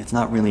remedy. It's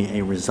not really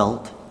a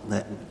result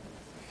that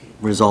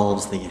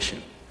resolves the issue,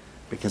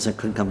 because it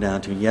could come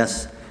down to,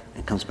 yes,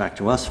 it comes back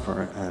to us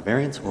for a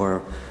variance,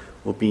 or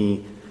will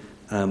be,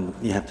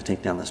 you have to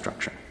take down the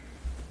structure,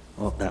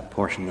 or that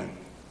portion that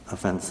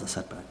offends the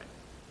setback.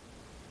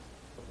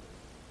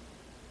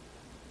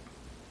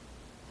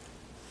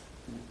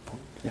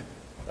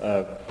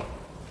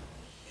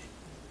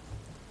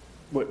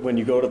 When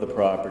you go to the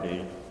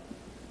property,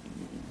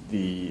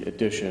 the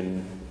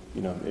addition,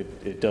 you know,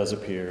 it does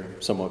appear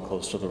somewhat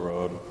close to the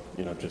road,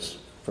 you know, just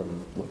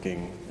from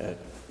looking at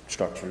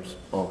structures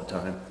all the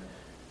time.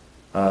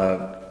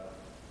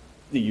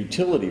 The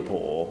utility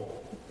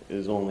pole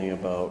is only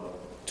about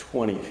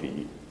 20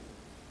 feet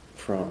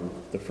from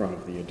the front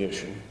of the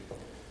addition.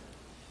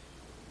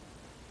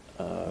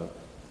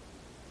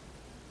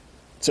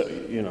 So,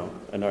 you know,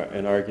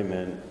 an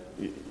argument,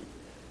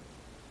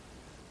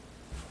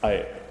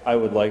 I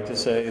would like to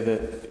say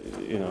that,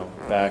 you know,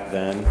 back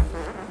then,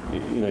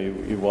 you know,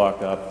 you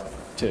walk up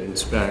to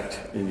inspect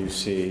and you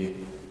see,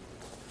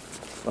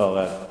 oh,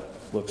 that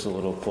looks a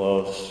little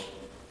close.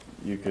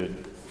 You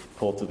could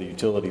pull to the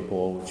utility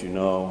pole, which you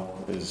know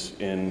is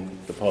in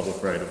the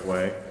public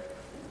right-of-way,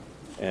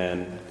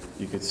 and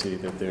you could see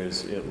that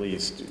there's at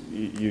least,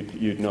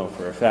 you'd know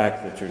for a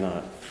fact that you're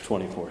not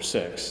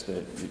 24/6,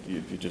 that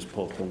if you just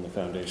pull from the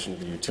foundation of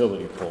the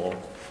utility pole,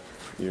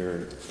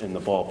 you're in the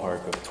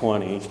ballpark of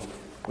 20,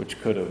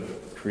 which could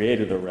have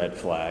created a red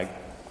flag.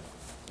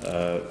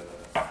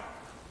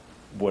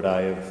 Would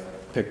I have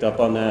picked up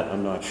on that?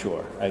 I'm not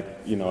sure. I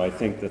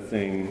think the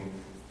thing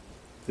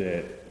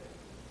that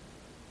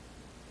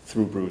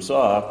threw Bruce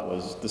off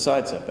was the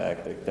side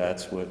setback.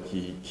 That's what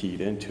he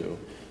keyed into.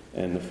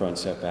 And the front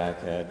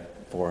setback had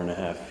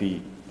 4.5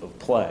 feet of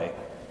play.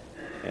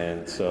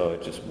 And so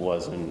it just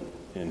wasn't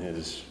in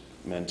his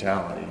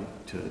mentality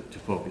to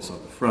focus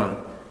on the front.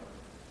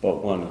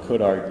 But one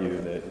could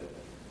argue that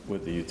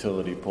with the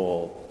utility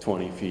pole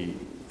 20 feet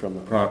from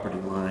the property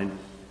line,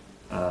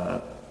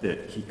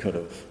 that he could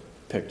have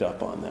picked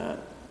up on that.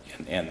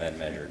 And then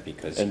measured,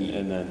 because And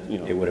then, you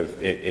know. it would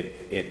have,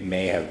 it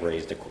may have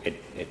raised,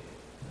 it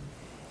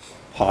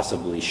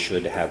possibly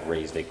should have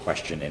raised a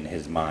question in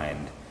his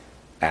mind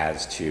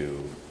as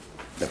to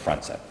the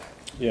front setback.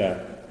 Yeah,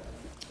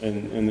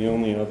 and the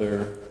only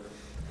other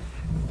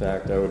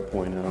fact I would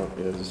point out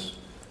is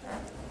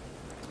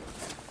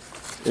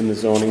in the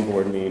zoning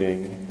board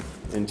meeting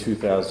in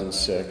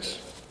 2006,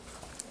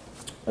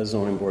 a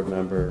zoning board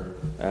member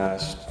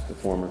asked the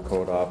former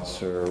code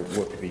officer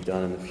what could be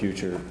done in the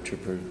future to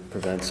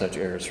prevent such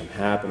errors from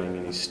happening,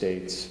 and he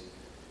states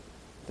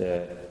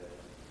that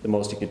the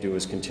most he could do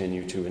is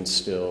continue to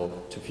instill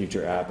to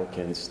future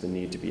applicants the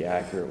need to be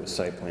accurate with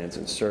site plans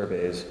and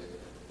surveys.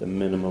 The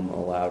minimum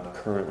allowed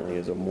currently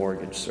is a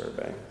mortgage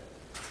survey.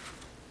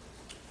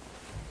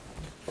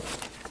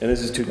 And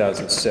this is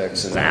 2006.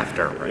 This is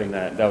after, right? And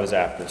that was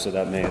after, so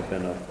that may have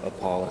been a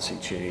policy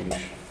change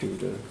due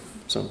to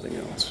something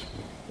else.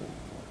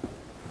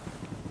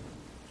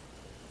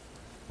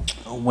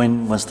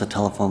 When was the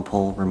telephone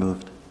pole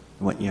removed?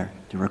 What year?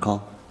 Do you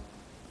recall?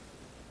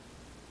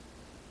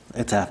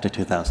 It's after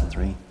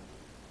 2003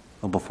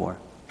 or before.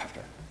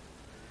 After.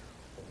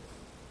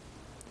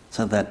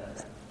 So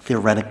that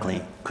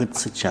theoretically could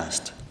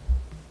suggest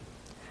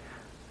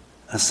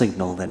a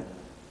signal that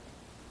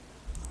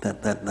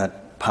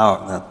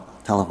power, that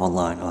telephone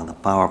line, or the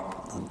power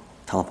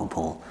telephone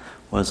pole,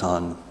 was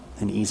on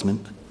an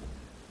easement.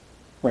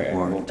 Right,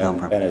 Or and town Ben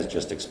property. has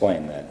just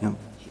explained that Yep.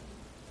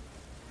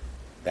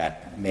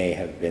 that may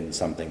have been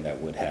something that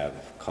would have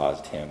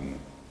caused him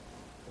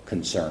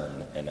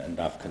concern, and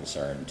enough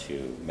concern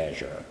to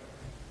measure.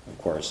 Of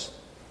course,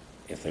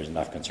 if there's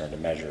enough concern to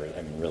measure,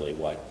 I mean, really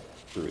what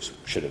Bruce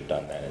should have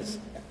done then is,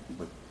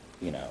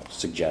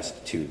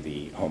 suggest to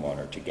the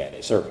homeowner to get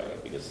a survey,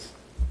 because,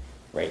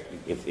 right,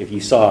 if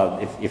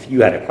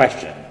you had a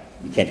question,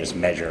 you can't just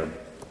measure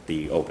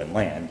the open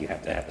land, you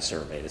have to have a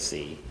survey to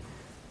see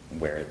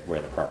where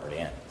the property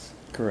ends.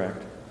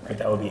 Correct. But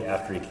that would be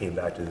after he came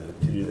back to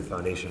do the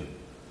foundation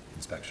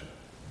inspection.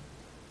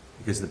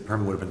 Because the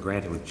permit would have been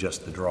granted with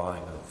just the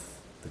drawing of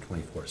the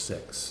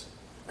 24/6.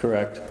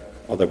 Correct.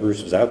 Although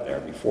Bruce was out there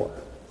before.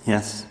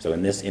 Yes. So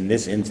in this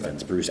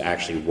instance, Bruce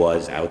actually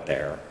was out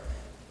there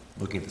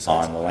Looking at the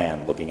sides. on the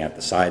land, looking at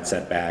the side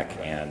setback,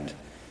 and,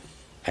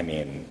 I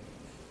mean,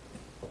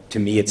 to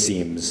me, it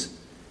seems,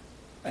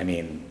 I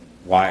mean,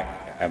 why,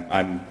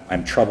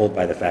 I'm troubled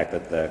by the fact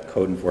that the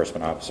code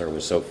enforcement officer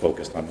was so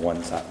focused on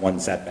one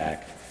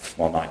setback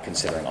while not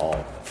considering all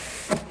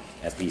of them.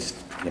 At least,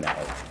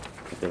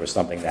 if there was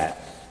something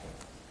that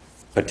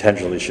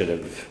potentially should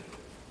have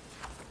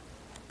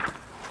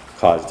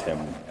caused him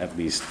at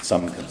least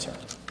some concern.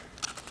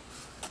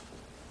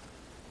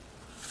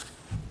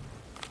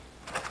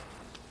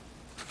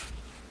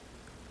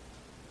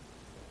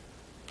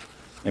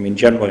 I mean,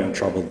 generally, I'm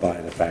troubled by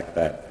the fact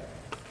that,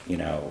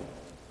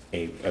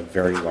 a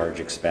very large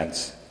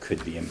expense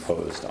could be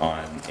imposed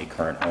on a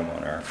current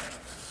homeowner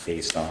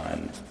based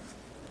on,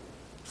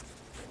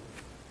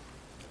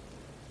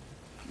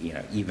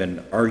 even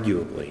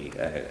arguably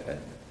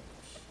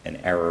an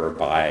error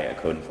by a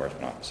code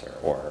enforcement officer,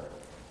 or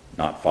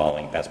not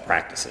following best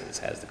practices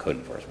as the code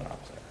enforcement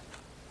officer.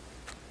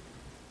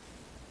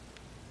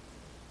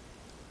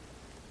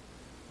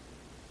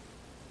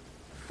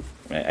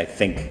 I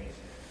think,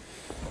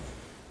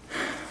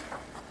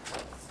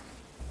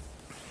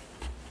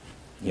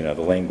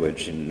 the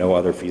language, and no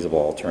other feasible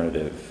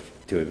alternative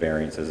to a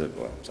variance is,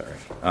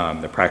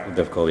 the practical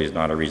difficulty is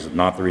not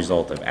the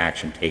result of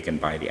action taken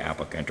by the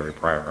applicant or a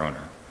prior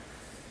owner.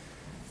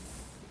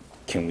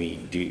 Can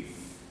you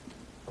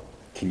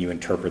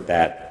interpret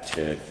that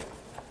to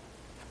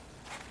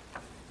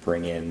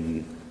bring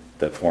in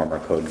the former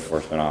code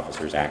enforcement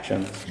officer's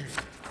actions?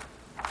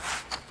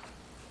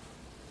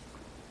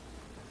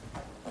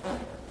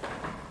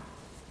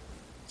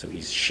 So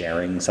he's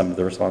sharing some of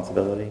the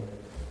responsibility?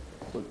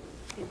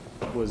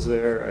 Was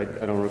there,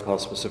 I don't recall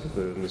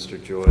specifically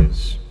Mr.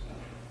 Joy's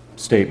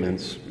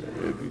statements.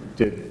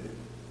 Did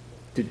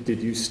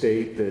you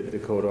state that the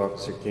code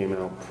officer came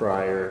out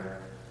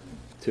prior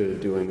to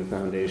doing the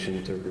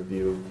foundation to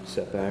review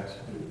setbacks?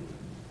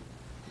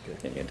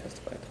 Can you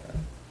testify to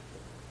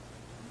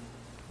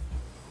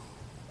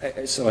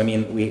that? So, I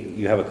mean,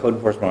 you have a code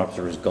enforcement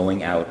officer who's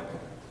going out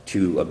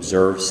to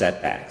observe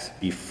setbacks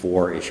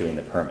before issuing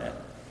the permit,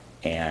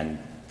 and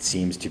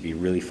seems to be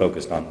really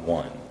focused on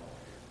one,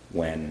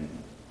 when,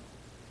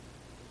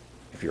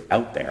 if you're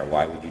out there,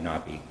 why would you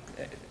not be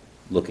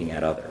looking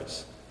at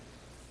others?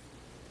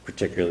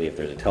 Particularly if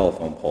there's a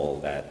telephone pole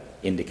that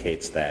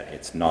indicates that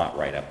it's not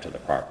right up to the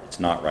property, it's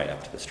not right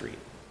up to the street.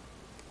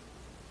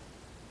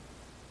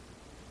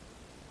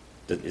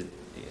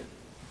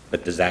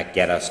 But does that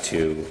get us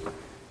to,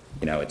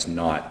 it's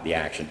not the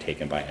action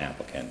taken by an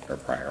applicant or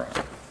prior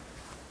owner?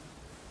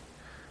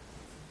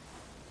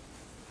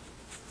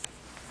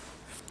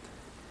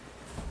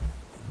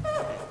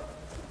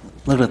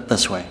 Look at it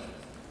this way.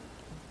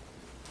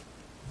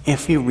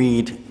 If you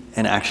read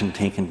an action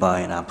taken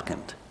by an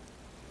applicant,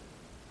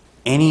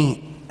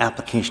 any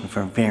application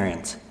for a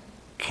variance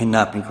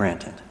cannot be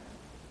granted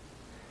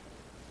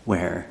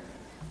where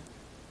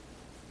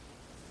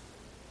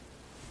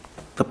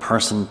the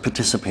person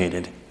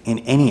participated in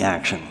any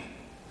action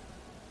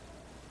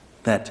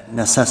that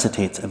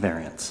necessitates a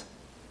variance.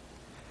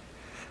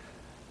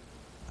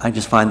 I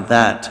just find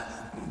that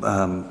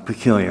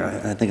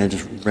peculiar. I think I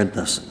just read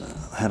this,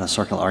 had a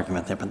circular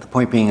argument there, but the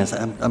point being is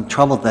I'm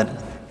troubled that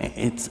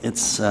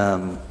it's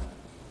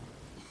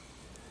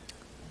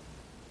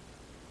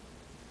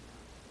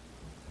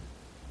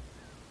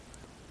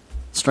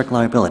strict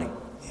liability.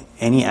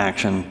 Any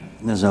action,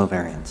 there's no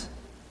variance.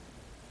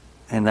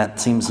 And that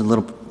seems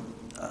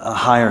a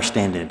higher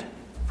standard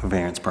for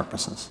variance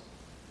purposes.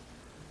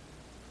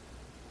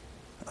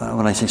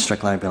 When I say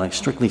strict liability,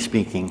 strictly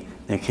speaking,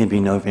 there can be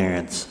no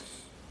variance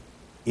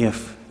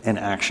if an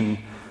action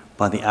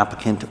by the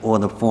applicant or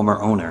the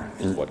former owner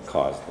is... What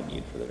caused the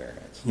need for the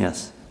variance?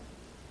 Yes.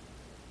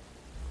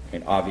 I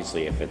mean,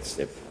 obviously,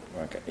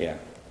 okay, yeah.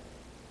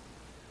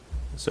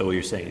 So what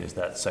you're saying is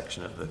that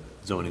section of the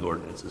zoning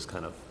ordinance is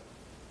kind of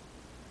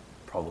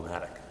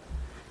problematic.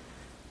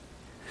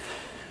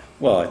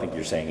 Well, I think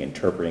you're saying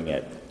interpreting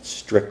it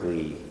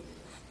strictly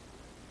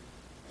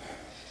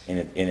in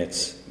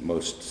its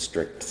most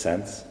strict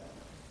sense.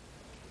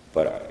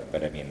 But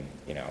I mean,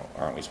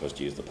 aren't we supposed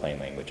to use the plain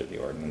language of the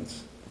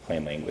ordinance? The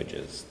plain language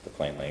is the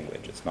plain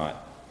language. It's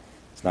not,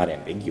 It's not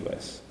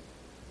ambiguous.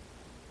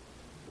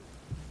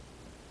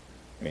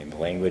 I mean, the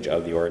language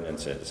of the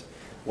ordinance is,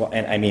 well,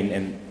 and I mean,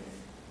 and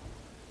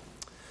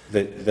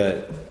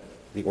the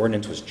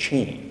ordinance was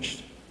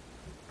changed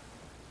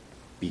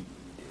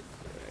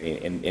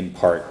in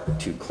part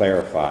to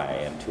clarify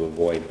and to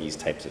avoid these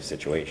types of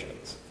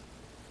situations.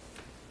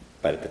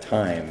 But at the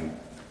time,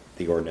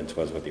 the ordinance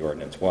was what the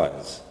ordinance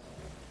was.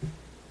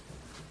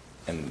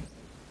 And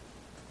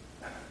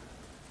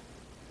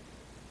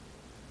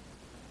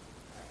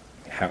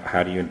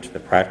how do you, the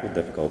practical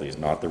difficulty is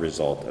not the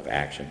result of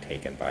action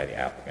taken by the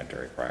applicant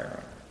or a prior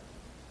owner.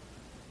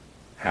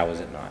 How is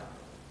it not?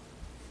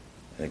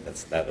 I think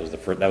that was the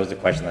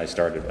question that I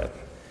started with,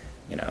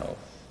 an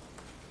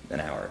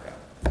hour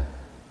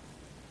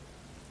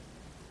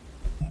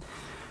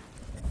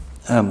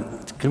ago.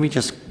 Can we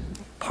just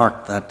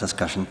park that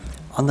discussion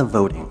on the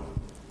voting?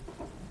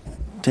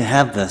 To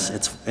have this,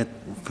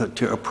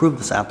 to approve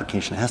this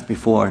application, it has to be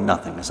 4 or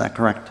nothing. Is that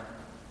correct?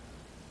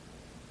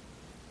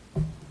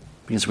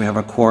 Because we have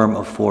a quorum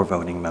of 4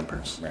 voting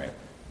members. Right.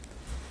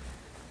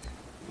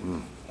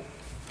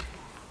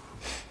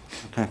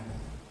 Okay.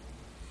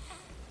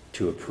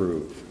 To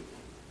approve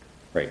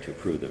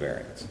the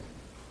variance.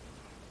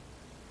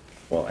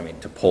 Well, I mean,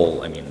 to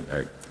pull,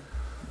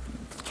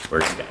 where's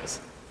you guys?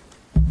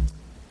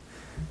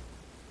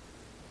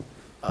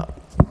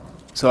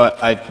 So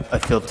I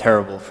feel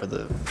terrible for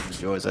the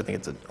Joys. I think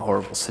it's a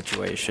horrible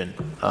situation.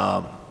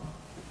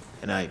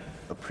 And I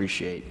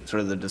appreciate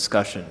sort of the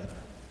discussion,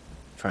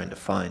 trying to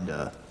find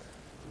a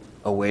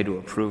way to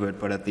approve it.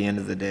 But at the end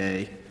of the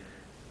day,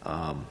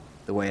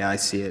 the way I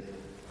see it,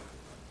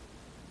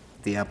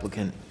 the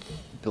applicant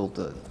built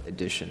an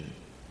addition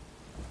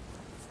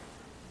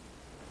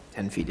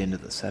 10 feet into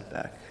the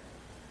setback.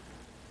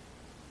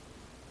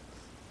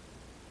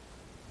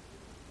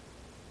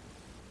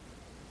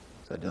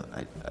 So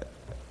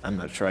I'm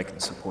not sure I can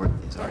support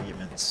these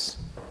arguments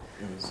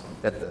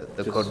that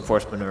the code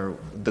enforcement or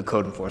the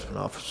code enforcement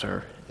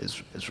officer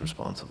is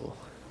responsible.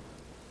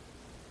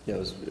 Yeah, it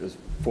was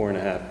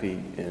 4.5 feet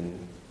in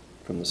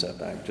from the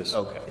setback, just.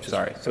 Okay, just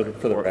sorry. For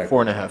the record.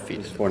 4.5 feet.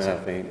 It was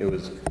 4.5 feet. It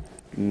was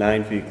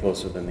 9 feet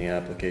closer than the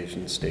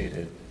application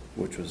stated,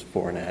 which was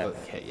 4.5.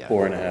 Okay, yeah.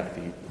 4.5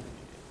 feet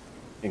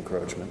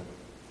encroachment.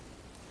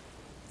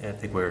 And I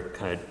think we're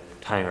kind of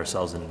tying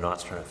ourselves into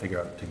knots, trying to figure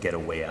out to get a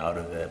way out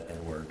of it,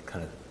 and we're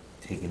kind of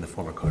taking the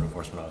former code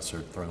enforcement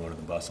officer, throwing him under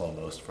the bus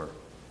almost for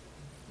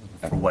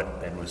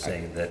what Ben was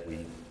saying that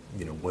we,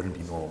 wouldn't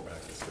be normal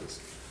practices.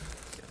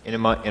 And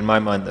in my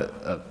mind,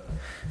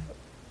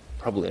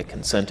 probably a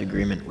consent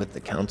agreement with the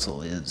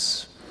council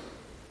is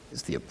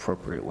the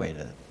appropriate way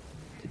to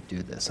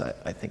do this,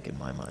 I think, in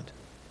my mind.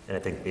 And I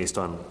think based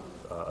on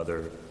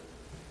other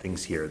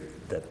things here,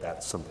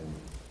 that's something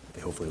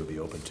they hopefully would be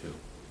open to,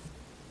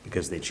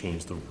 because they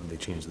changed the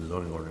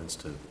zoning ordinance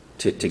to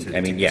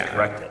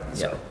correct it.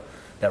 So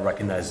that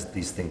recognizes that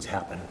these things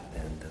happen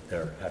and that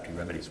there have to be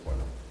remedies for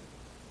them.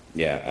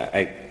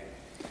 Yeah,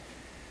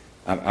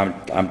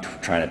 I'm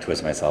trying to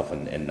twist myself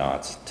in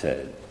knots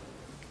to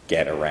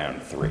get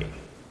around 3.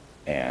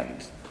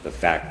 And the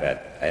fact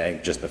that, I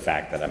think just the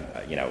fact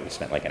that we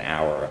spent like an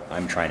hour,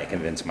 I'm trying to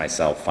convince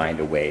myself, find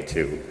a way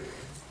to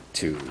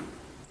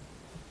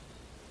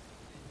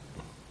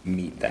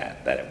meet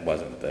that it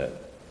wasn't the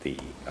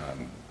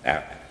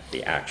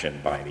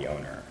action by the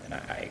owner. And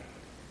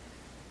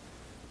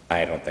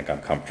I don't think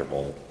I'm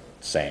comfortable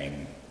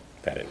saying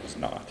that it was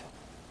not.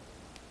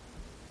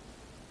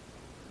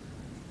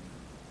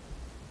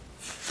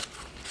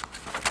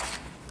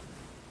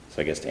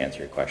 So I guess to answer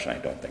your question, I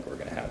don't think we're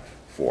going to have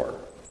 4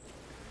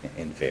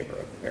 in favor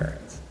of the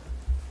variance.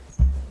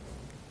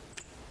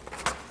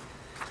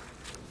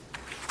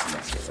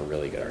 Unless there's a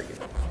really good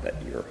argument that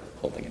you're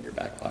holding in your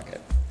back pocket.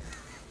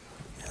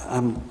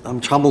 I'm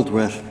troubled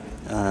with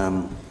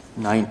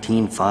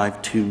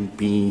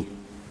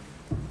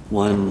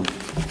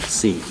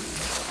 1952B1C,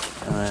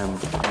 and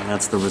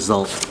that's the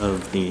result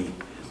of the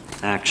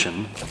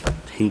action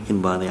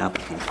taken by the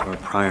applicant or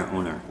prior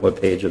owner.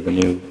 What page of the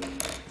new?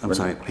 I'm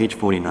sorry, page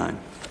 49.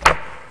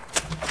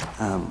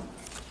 And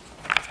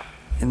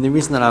the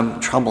reason that I'm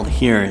troubled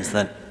here is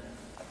that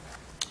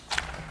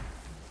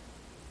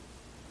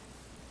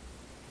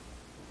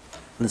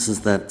this is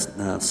that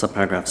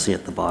subparagraph C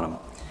at the bottom.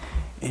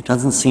 It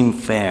doesn't seem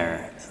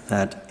fair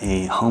that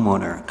a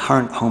homeowner,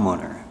 current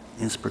homeowner,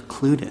 is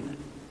precluded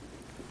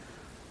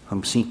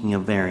from seeking a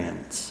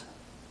variance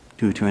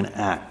due to an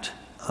act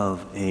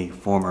of a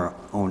former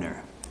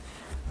owner.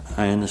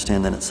 I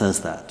understand that it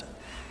says that.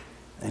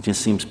 It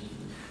just seems...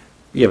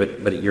 Yeah,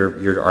 but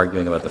you're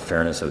arguing about the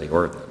fairness of the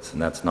ordinance,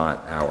 and that's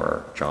not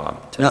our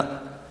job to... No.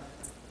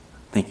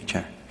 Thank you,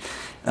 Chair.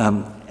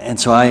 And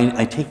so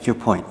I take your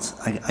points.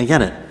 I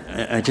get it.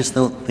 I just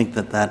don't think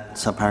that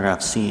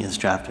subparagraph C is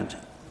drafted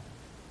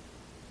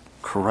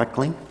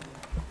correctly,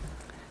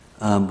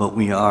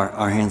 but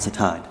our hands are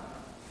tied.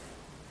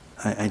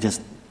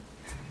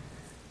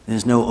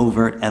 There's no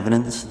overt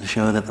evidence to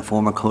show that the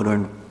former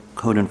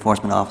code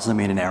enforcement officer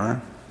made an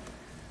error.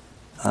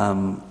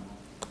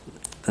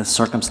 the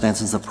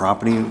circumstances of the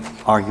property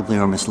arguably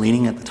are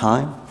misleading at the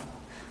time,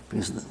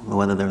 because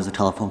whether there was a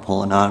telephone pole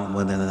or not,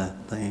 whether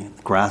the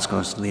grass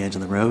goes to the edge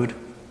of the road.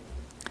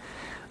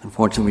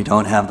 Unfortunately, we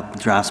don't have the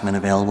draftsman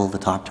available to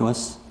talk to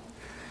us.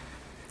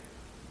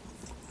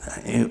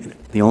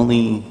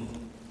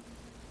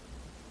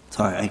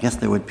 I guess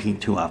there would be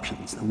two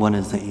options. One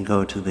is that you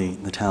go to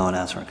the town and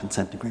ask for a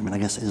consent agreement. I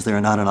guess, is there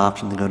not an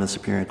option to go to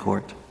Superior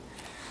Court?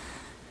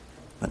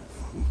 But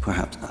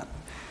perhaps not.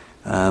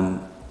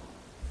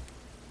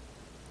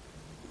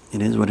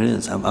 It is what it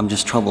is. I'm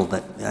just troubled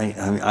that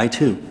I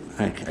too,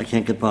 I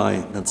can't get by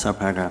that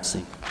subparagraph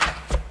C,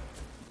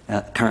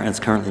 as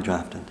currently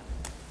drafted.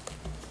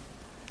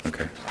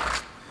 Okay.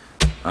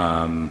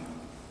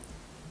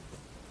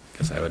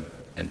 Guess I would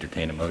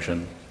entertain a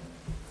motion.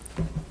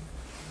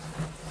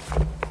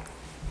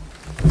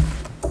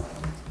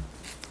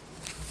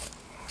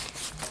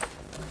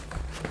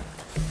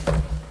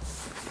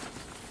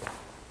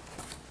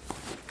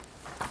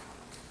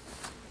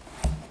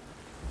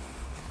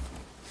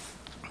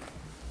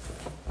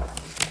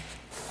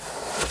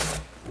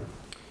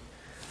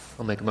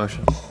 I'll make a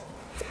motion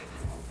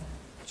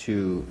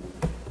to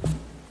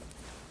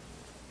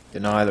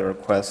deny the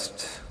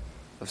request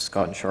of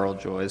Scott and Cheryl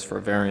Joyce for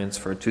a variance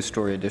for a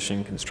two-story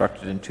addition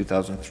constructed in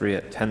 2003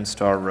 at 10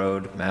 Star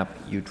Road, map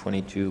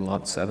U22,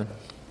 lot 7.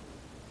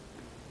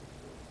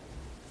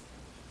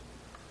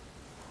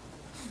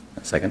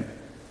 A second?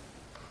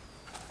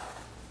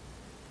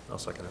 I'll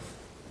second it.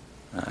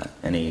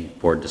 Any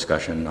board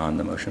discussion on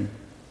the motion?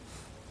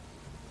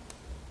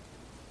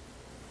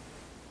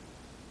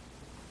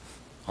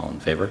 All in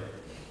favor?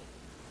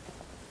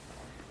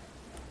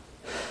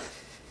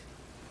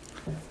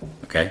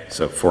 Okay,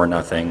 so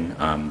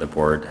 4-0, the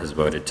board has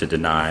voted to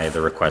deny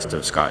the request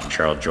of Scott and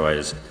Cheryl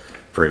Joyce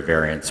for a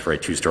variance for a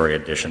two-story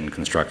addition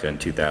constructed in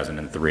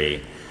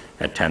 2003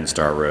 at 10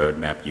 Star Road,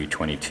 map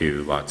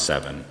U22, lot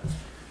 7.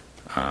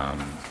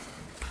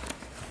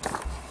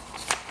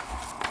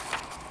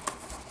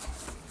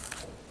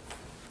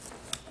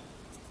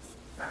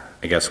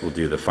 I guess we'll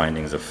do the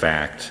findings of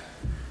fact.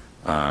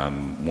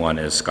 One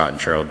is Scott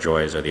and Cheryl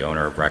Joyce are the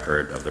owner of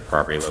record of the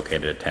property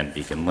located at 10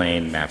 Beacon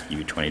Lane, map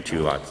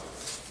U22, lot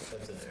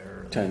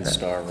 10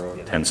 Star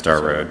Road. 10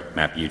 Star Road,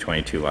 map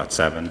U22, lot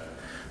 7.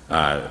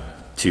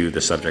 2, the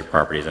subject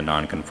property is a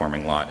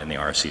non-conforming lot in the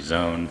RC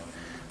zone.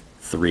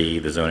 3,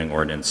 the zoning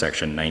ordinance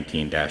section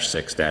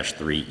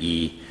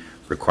 19-6-3E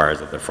requires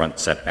that the front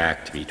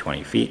setback to be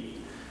 20 feet.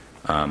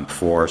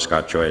 4,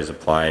 Scott Joyce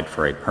applied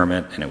for a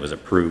permit and it was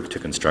approved to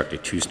construct a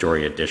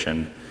two-story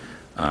addition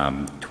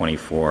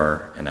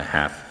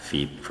 24.5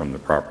 feet from the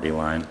property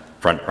line,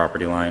 front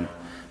property line.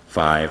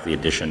 5, the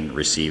addition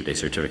received a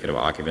certificate of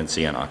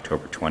occupancy on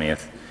October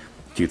 20th,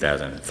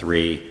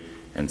 2003.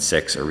 And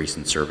 6, a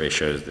recent survey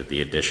shows that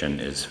the addition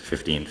is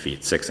 15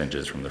 feet 6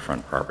 inches from the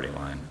front property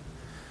line.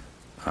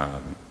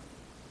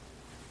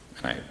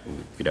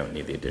 We don't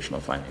need the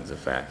additional findings of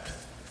fact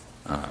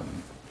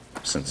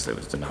since it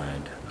was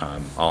denied.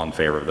 All in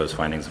favor of those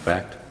findings of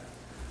fact?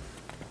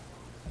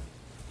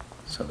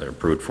 So they're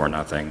approved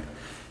 4-0.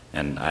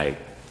 And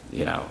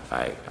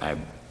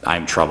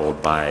I'm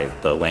troubled by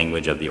the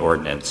language of the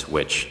ordinance,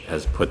 which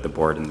has put the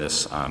board in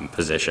this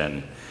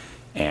position.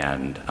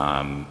 And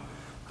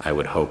I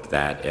would hope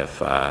that if,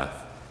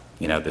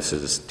 this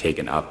is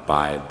taken up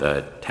by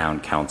the town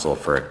council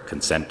for a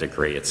consent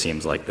decree, it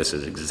seems like this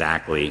is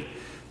exactly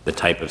the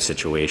type of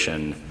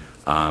situation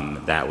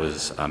that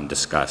was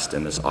discussed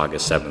in this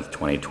August 7th,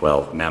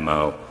 2012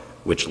 memo,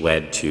 which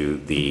led to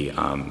the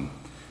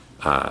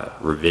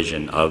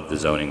revision of the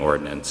zoning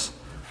ordinance.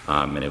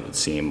 And it would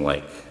seem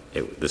like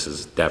this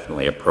is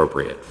definitely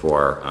appropriate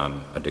for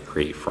a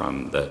decree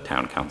from the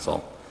town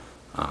council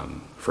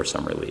for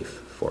some relief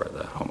for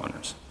the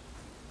homeowners.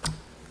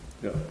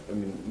 Yeah, I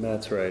mean,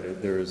 Matt's right.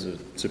 There is a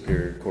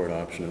Superior Court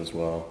option as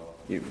well.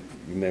 You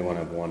may want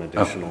to have one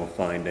additional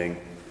finding.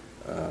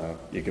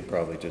 You could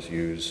probably just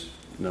use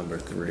number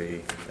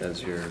 3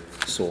 as your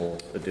sole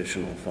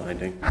additional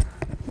finding.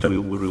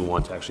 Would we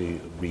want to actually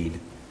read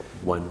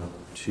 1,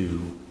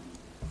 2,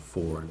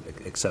 4,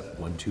 except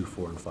 1, 2,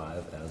 4, and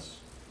 5 as?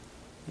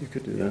 You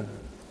could do that.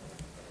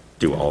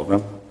 Do all of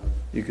them?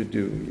 You could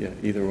do, yeah,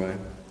 either way.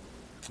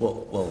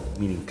 Well,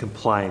 meaning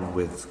complying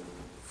with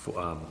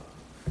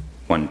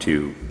 1,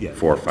 2,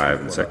 4,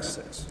 5, and 6.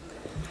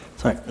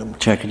 Sorry,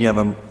 Chair, could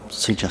you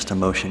suggest a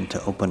motion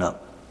to open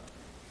up?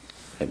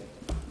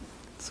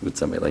 Would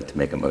somebody like to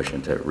make a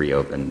motion to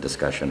reopen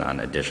discussion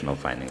on additional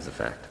findings of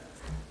fact?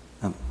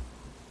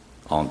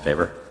 All in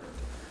favor?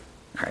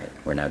 All right,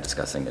 we're now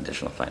discussing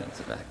additional findings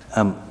of fact.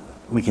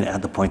 We can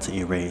add the points that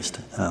you raised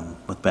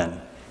with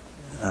Ben.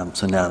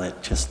 So now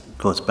that just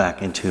goes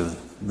back into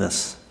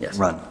this Yes.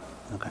 run.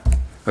 Okay.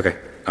 Okay,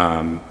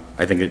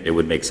 I think it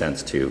would make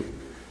sense to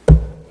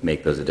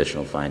make those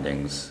additional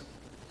findings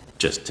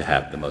just to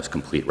have the most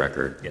complete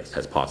record Yes.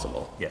 as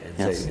possible. Yeah, and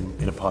Yes. say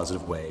in a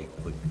positive way,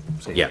 like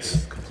say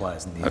Yes. it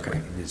complies in Okay.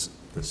 this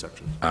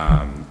section.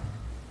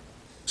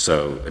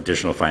 So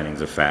additional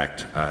findings of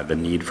fact, the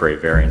need for a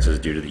variance is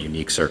due to the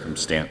unique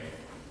circumstance.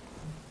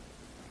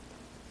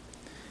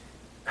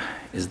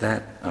 Is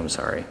that, I'm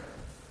sorry.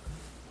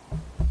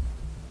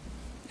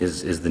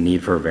 Is the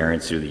need for a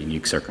variance due to the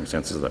unique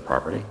circumstances of the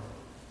property?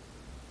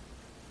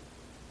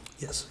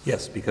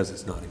 Yes, because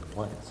it's not in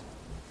compliance.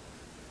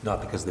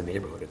 Not because of the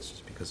neighborhood, it's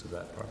just because of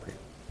that property.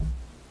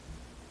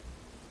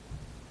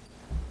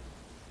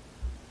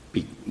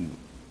 Be-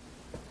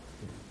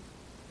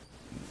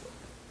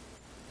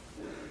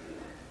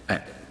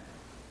 I-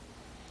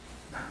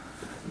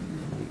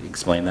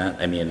 Explain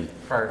that, I mean,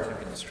 Prior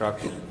to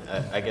construction,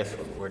 I guess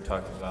what we're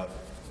talking about,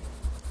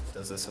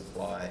 does this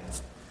apply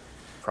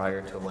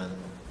prior to when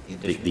the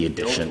addition the was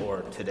built addition.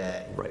 or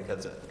today? Right.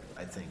 Because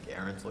I think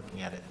Aaron's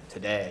looking at it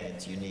today,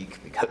 it's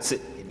unique because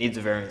it needs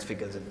a variance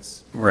because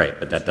it's right,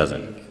 but that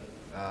doesn't, unique.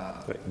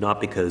 Right,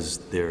 not because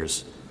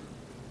there's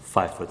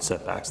 5-foot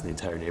setbacks in the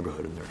entire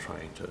neighborhood and they're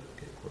trying to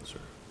get closer.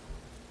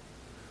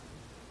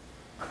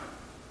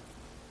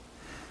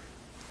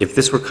 if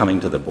this were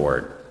coming to the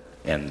board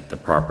and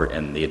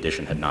the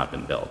addition had not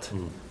been built,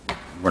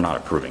 we're not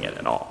approving it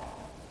at all,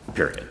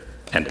 period,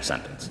 end of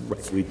sentence.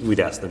 Right,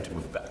 we'd ask them to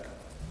move back.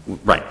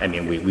 Right, I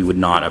mean, we would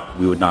not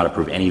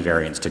approve any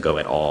variance to go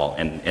at all,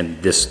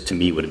 and this, to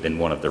me, would have been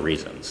one of the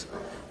reasons.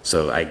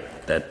 So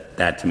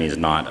that to me is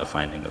not a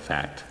finding of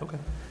fact. Okay.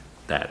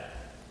 That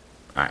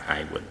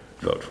I would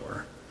vote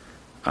for.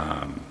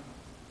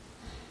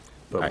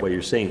 But what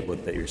you're saying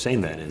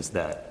then is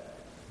that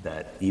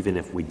even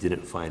if we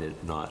didn't find it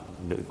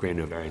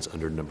granted a variance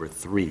under number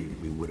 3,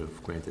 we would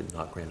have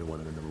not granted one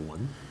under number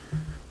 1?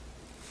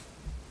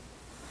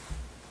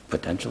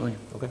 Potentially.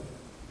 Okay.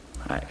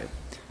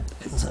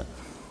 It's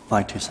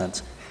my 2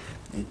 cents.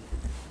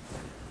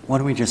 Why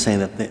don't we just say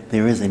that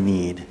there is a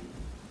need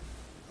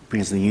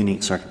because of the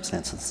unique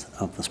circumstances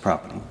of this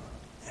property,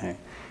 okay?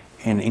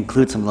 And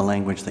include some of the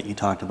language that you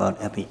talked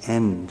about at the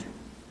end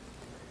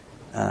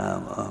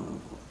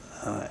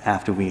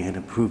after we had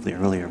approved the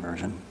earlier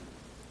version,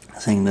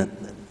 saying that,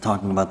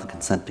 talking about the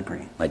consent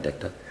decree. My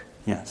dicta.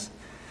 Yes.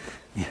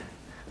 Yeah.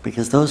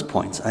 Because those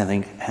points, I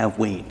think, have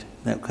weight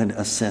that could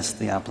assist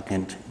the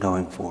applicant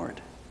going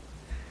forward.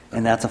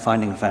 And that's a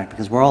finding of fact,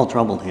 because we're all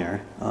troubled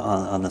here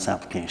on this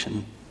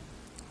application.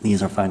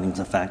 These are findings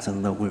of facts,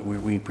 and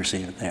we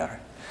perceive that they are.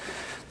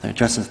 So it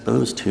addresses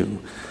those 2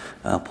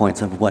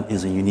 points of what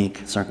is a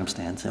unique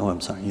circumstance,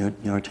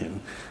 your 2,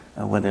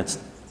 whether it's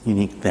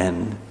unique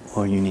then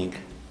or unique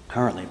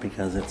currently,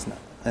 because it's not,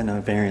 and a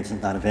variance is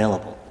not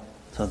available.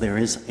 So there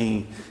is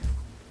a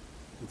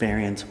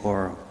variance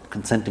or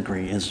consent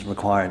decree is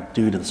required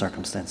due to the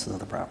circumstances of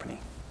the property.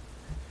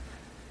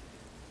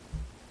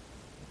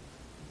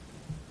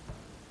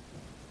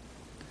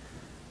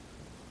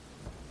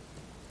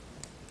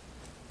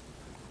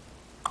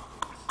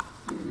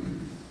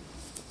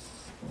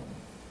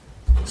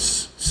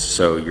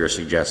 So you're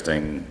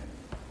suggesting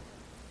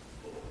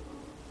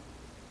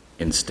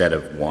instead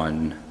of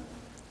 1,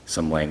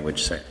 some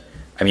language say,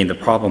 I mean, the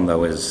problem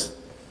though is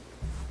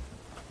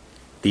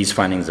these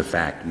findings of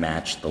fact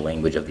match the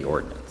language of the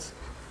ordinance.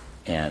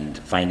 And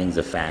findings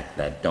of fact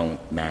that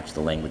don't match the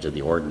language of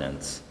the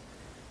ordinance,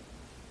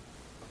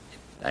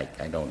 I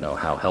don't know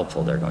how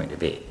helpful they're going to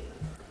be.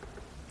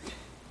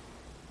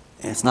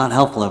 It's not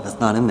helpful if it's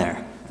not in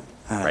there,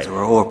 Right.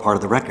 or part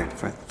of the record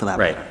for that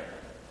Right. matter.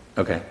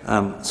 Okay.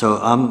 So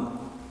I'm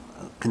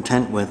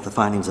content with the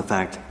findings of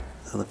fact,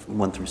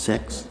 1 through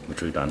 6.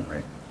 Which we've done,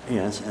 right?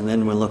 Yes, and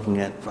then we're looking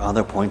at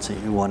other points that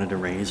you wanted to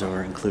raise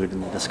or include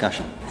in the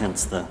discussion,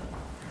 hence the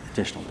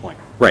additional point.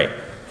 Right.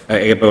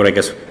 But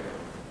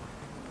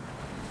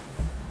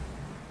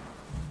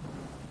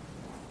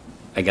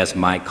I guess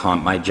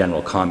my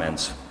general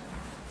comments,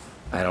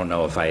 I don't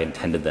know if I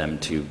intended them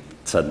to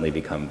suddenly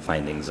become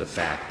findings of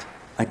fact.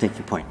 I take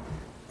your point.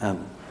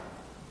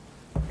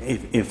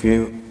 If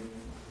you...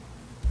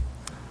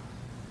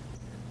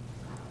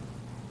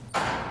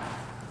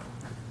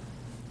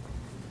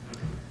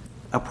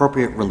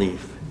 Appropriate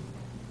relief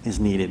is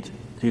needed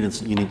due to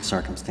the unique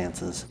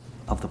circumstances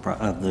of the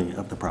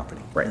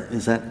property. Right.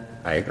 Is that...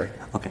 I agree.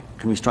 Okay.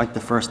 Can we strike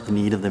the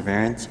need of the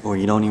variance, or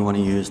you don't even want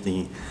to use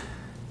the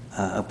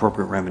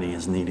appropriate remedy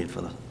is needed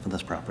for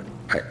this property?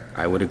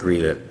 I would agree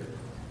that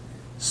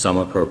some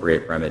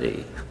appropriate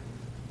remedy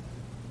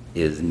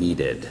is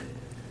needed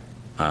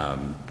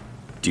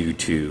due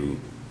to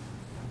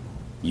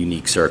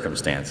unique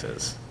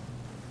circumstances.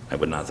 I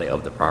would not say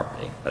of the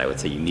property, but I would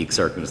say unique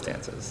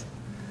circumstances.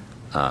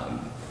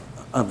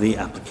 Of the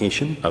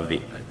application? Of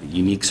the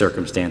unique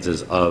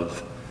circumstances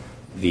of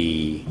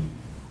the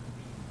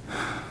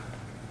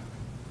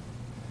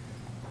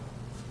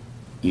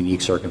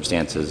unique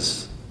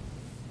circumstances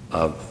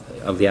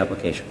of the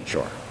application,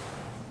 sure.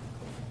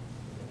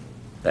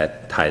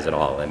 That ties it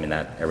all. I mean,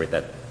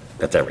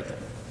 that's everything.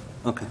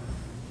 Okay.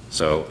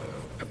 So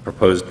a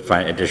proposed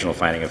additional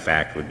finding of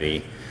fact would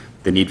be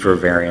the need for a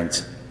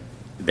variance.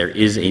 There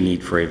is a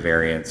need for a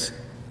variance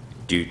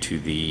due to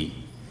the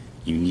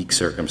unique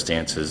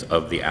circumstances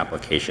of the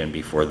application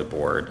before the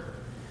board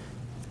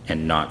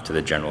and not to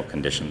the general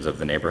conditions of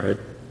the neighborhood.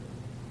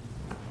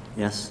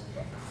 Yes?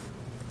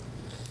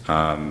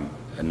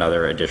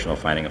 Another additional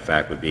finding of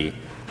fact would be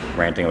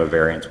Granting of a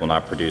variance will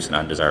not produce an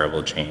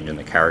undesirable change in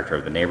the character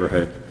of the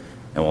neighborhood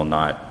and will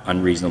not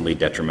unreasonably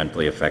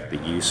detrimentally affect the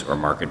use or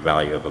market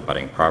value of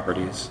abutting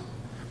properties.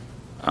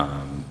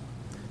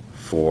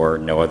 4,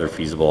 no other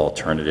feasible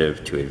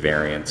alternative to a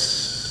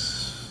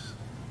variance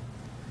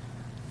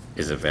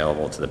is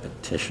available to the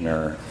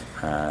petitioner.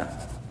 I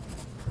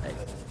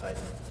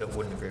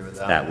wouldn't agree with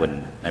that. That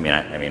wouldn't, I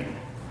mean,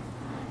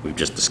 we've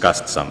just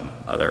discussed some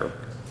other,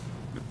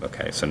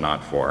 okay, so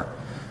not 4.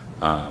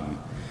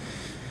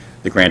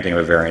 The granting of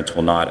a variance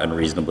will not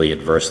unreasonably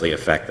adversely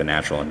affect the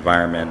natural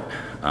environment,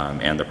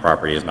 and the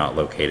property is not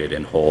located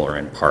in whole or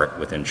in part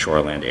within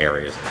shoreland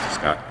areas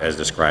as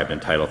described in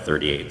Title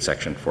 38,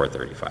 Section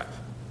 435.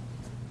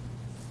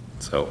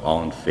 So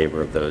all in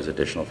favor of those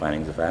additional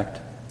findings of fact?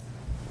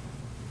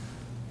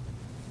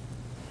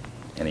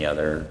 Any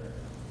other?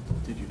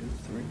 Did you do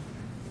 3?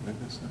 Did I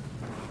miss that?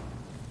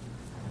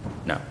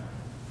 No.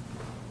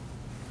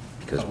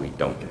 Because we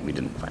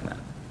didn't find that.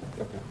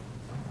 Okay.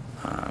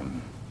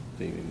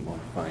 So you didn't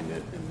want to find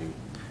it and you...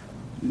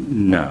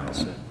 No,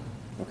 That's it.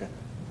 Okay.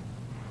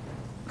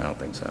 I don't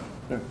think so.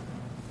 Sure.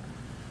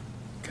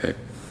 Okay.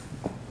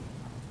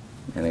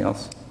 Anything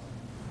else?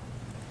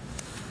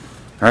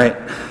 All right.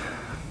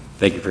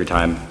 Thank you for your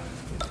time.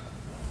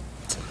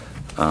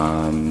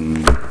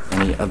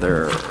 Any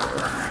other?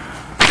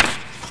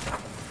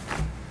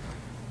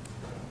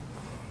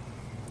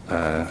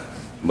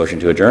 Motion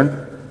to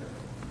adjourn?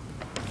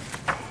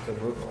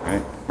 All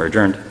right, we're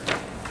adjourned.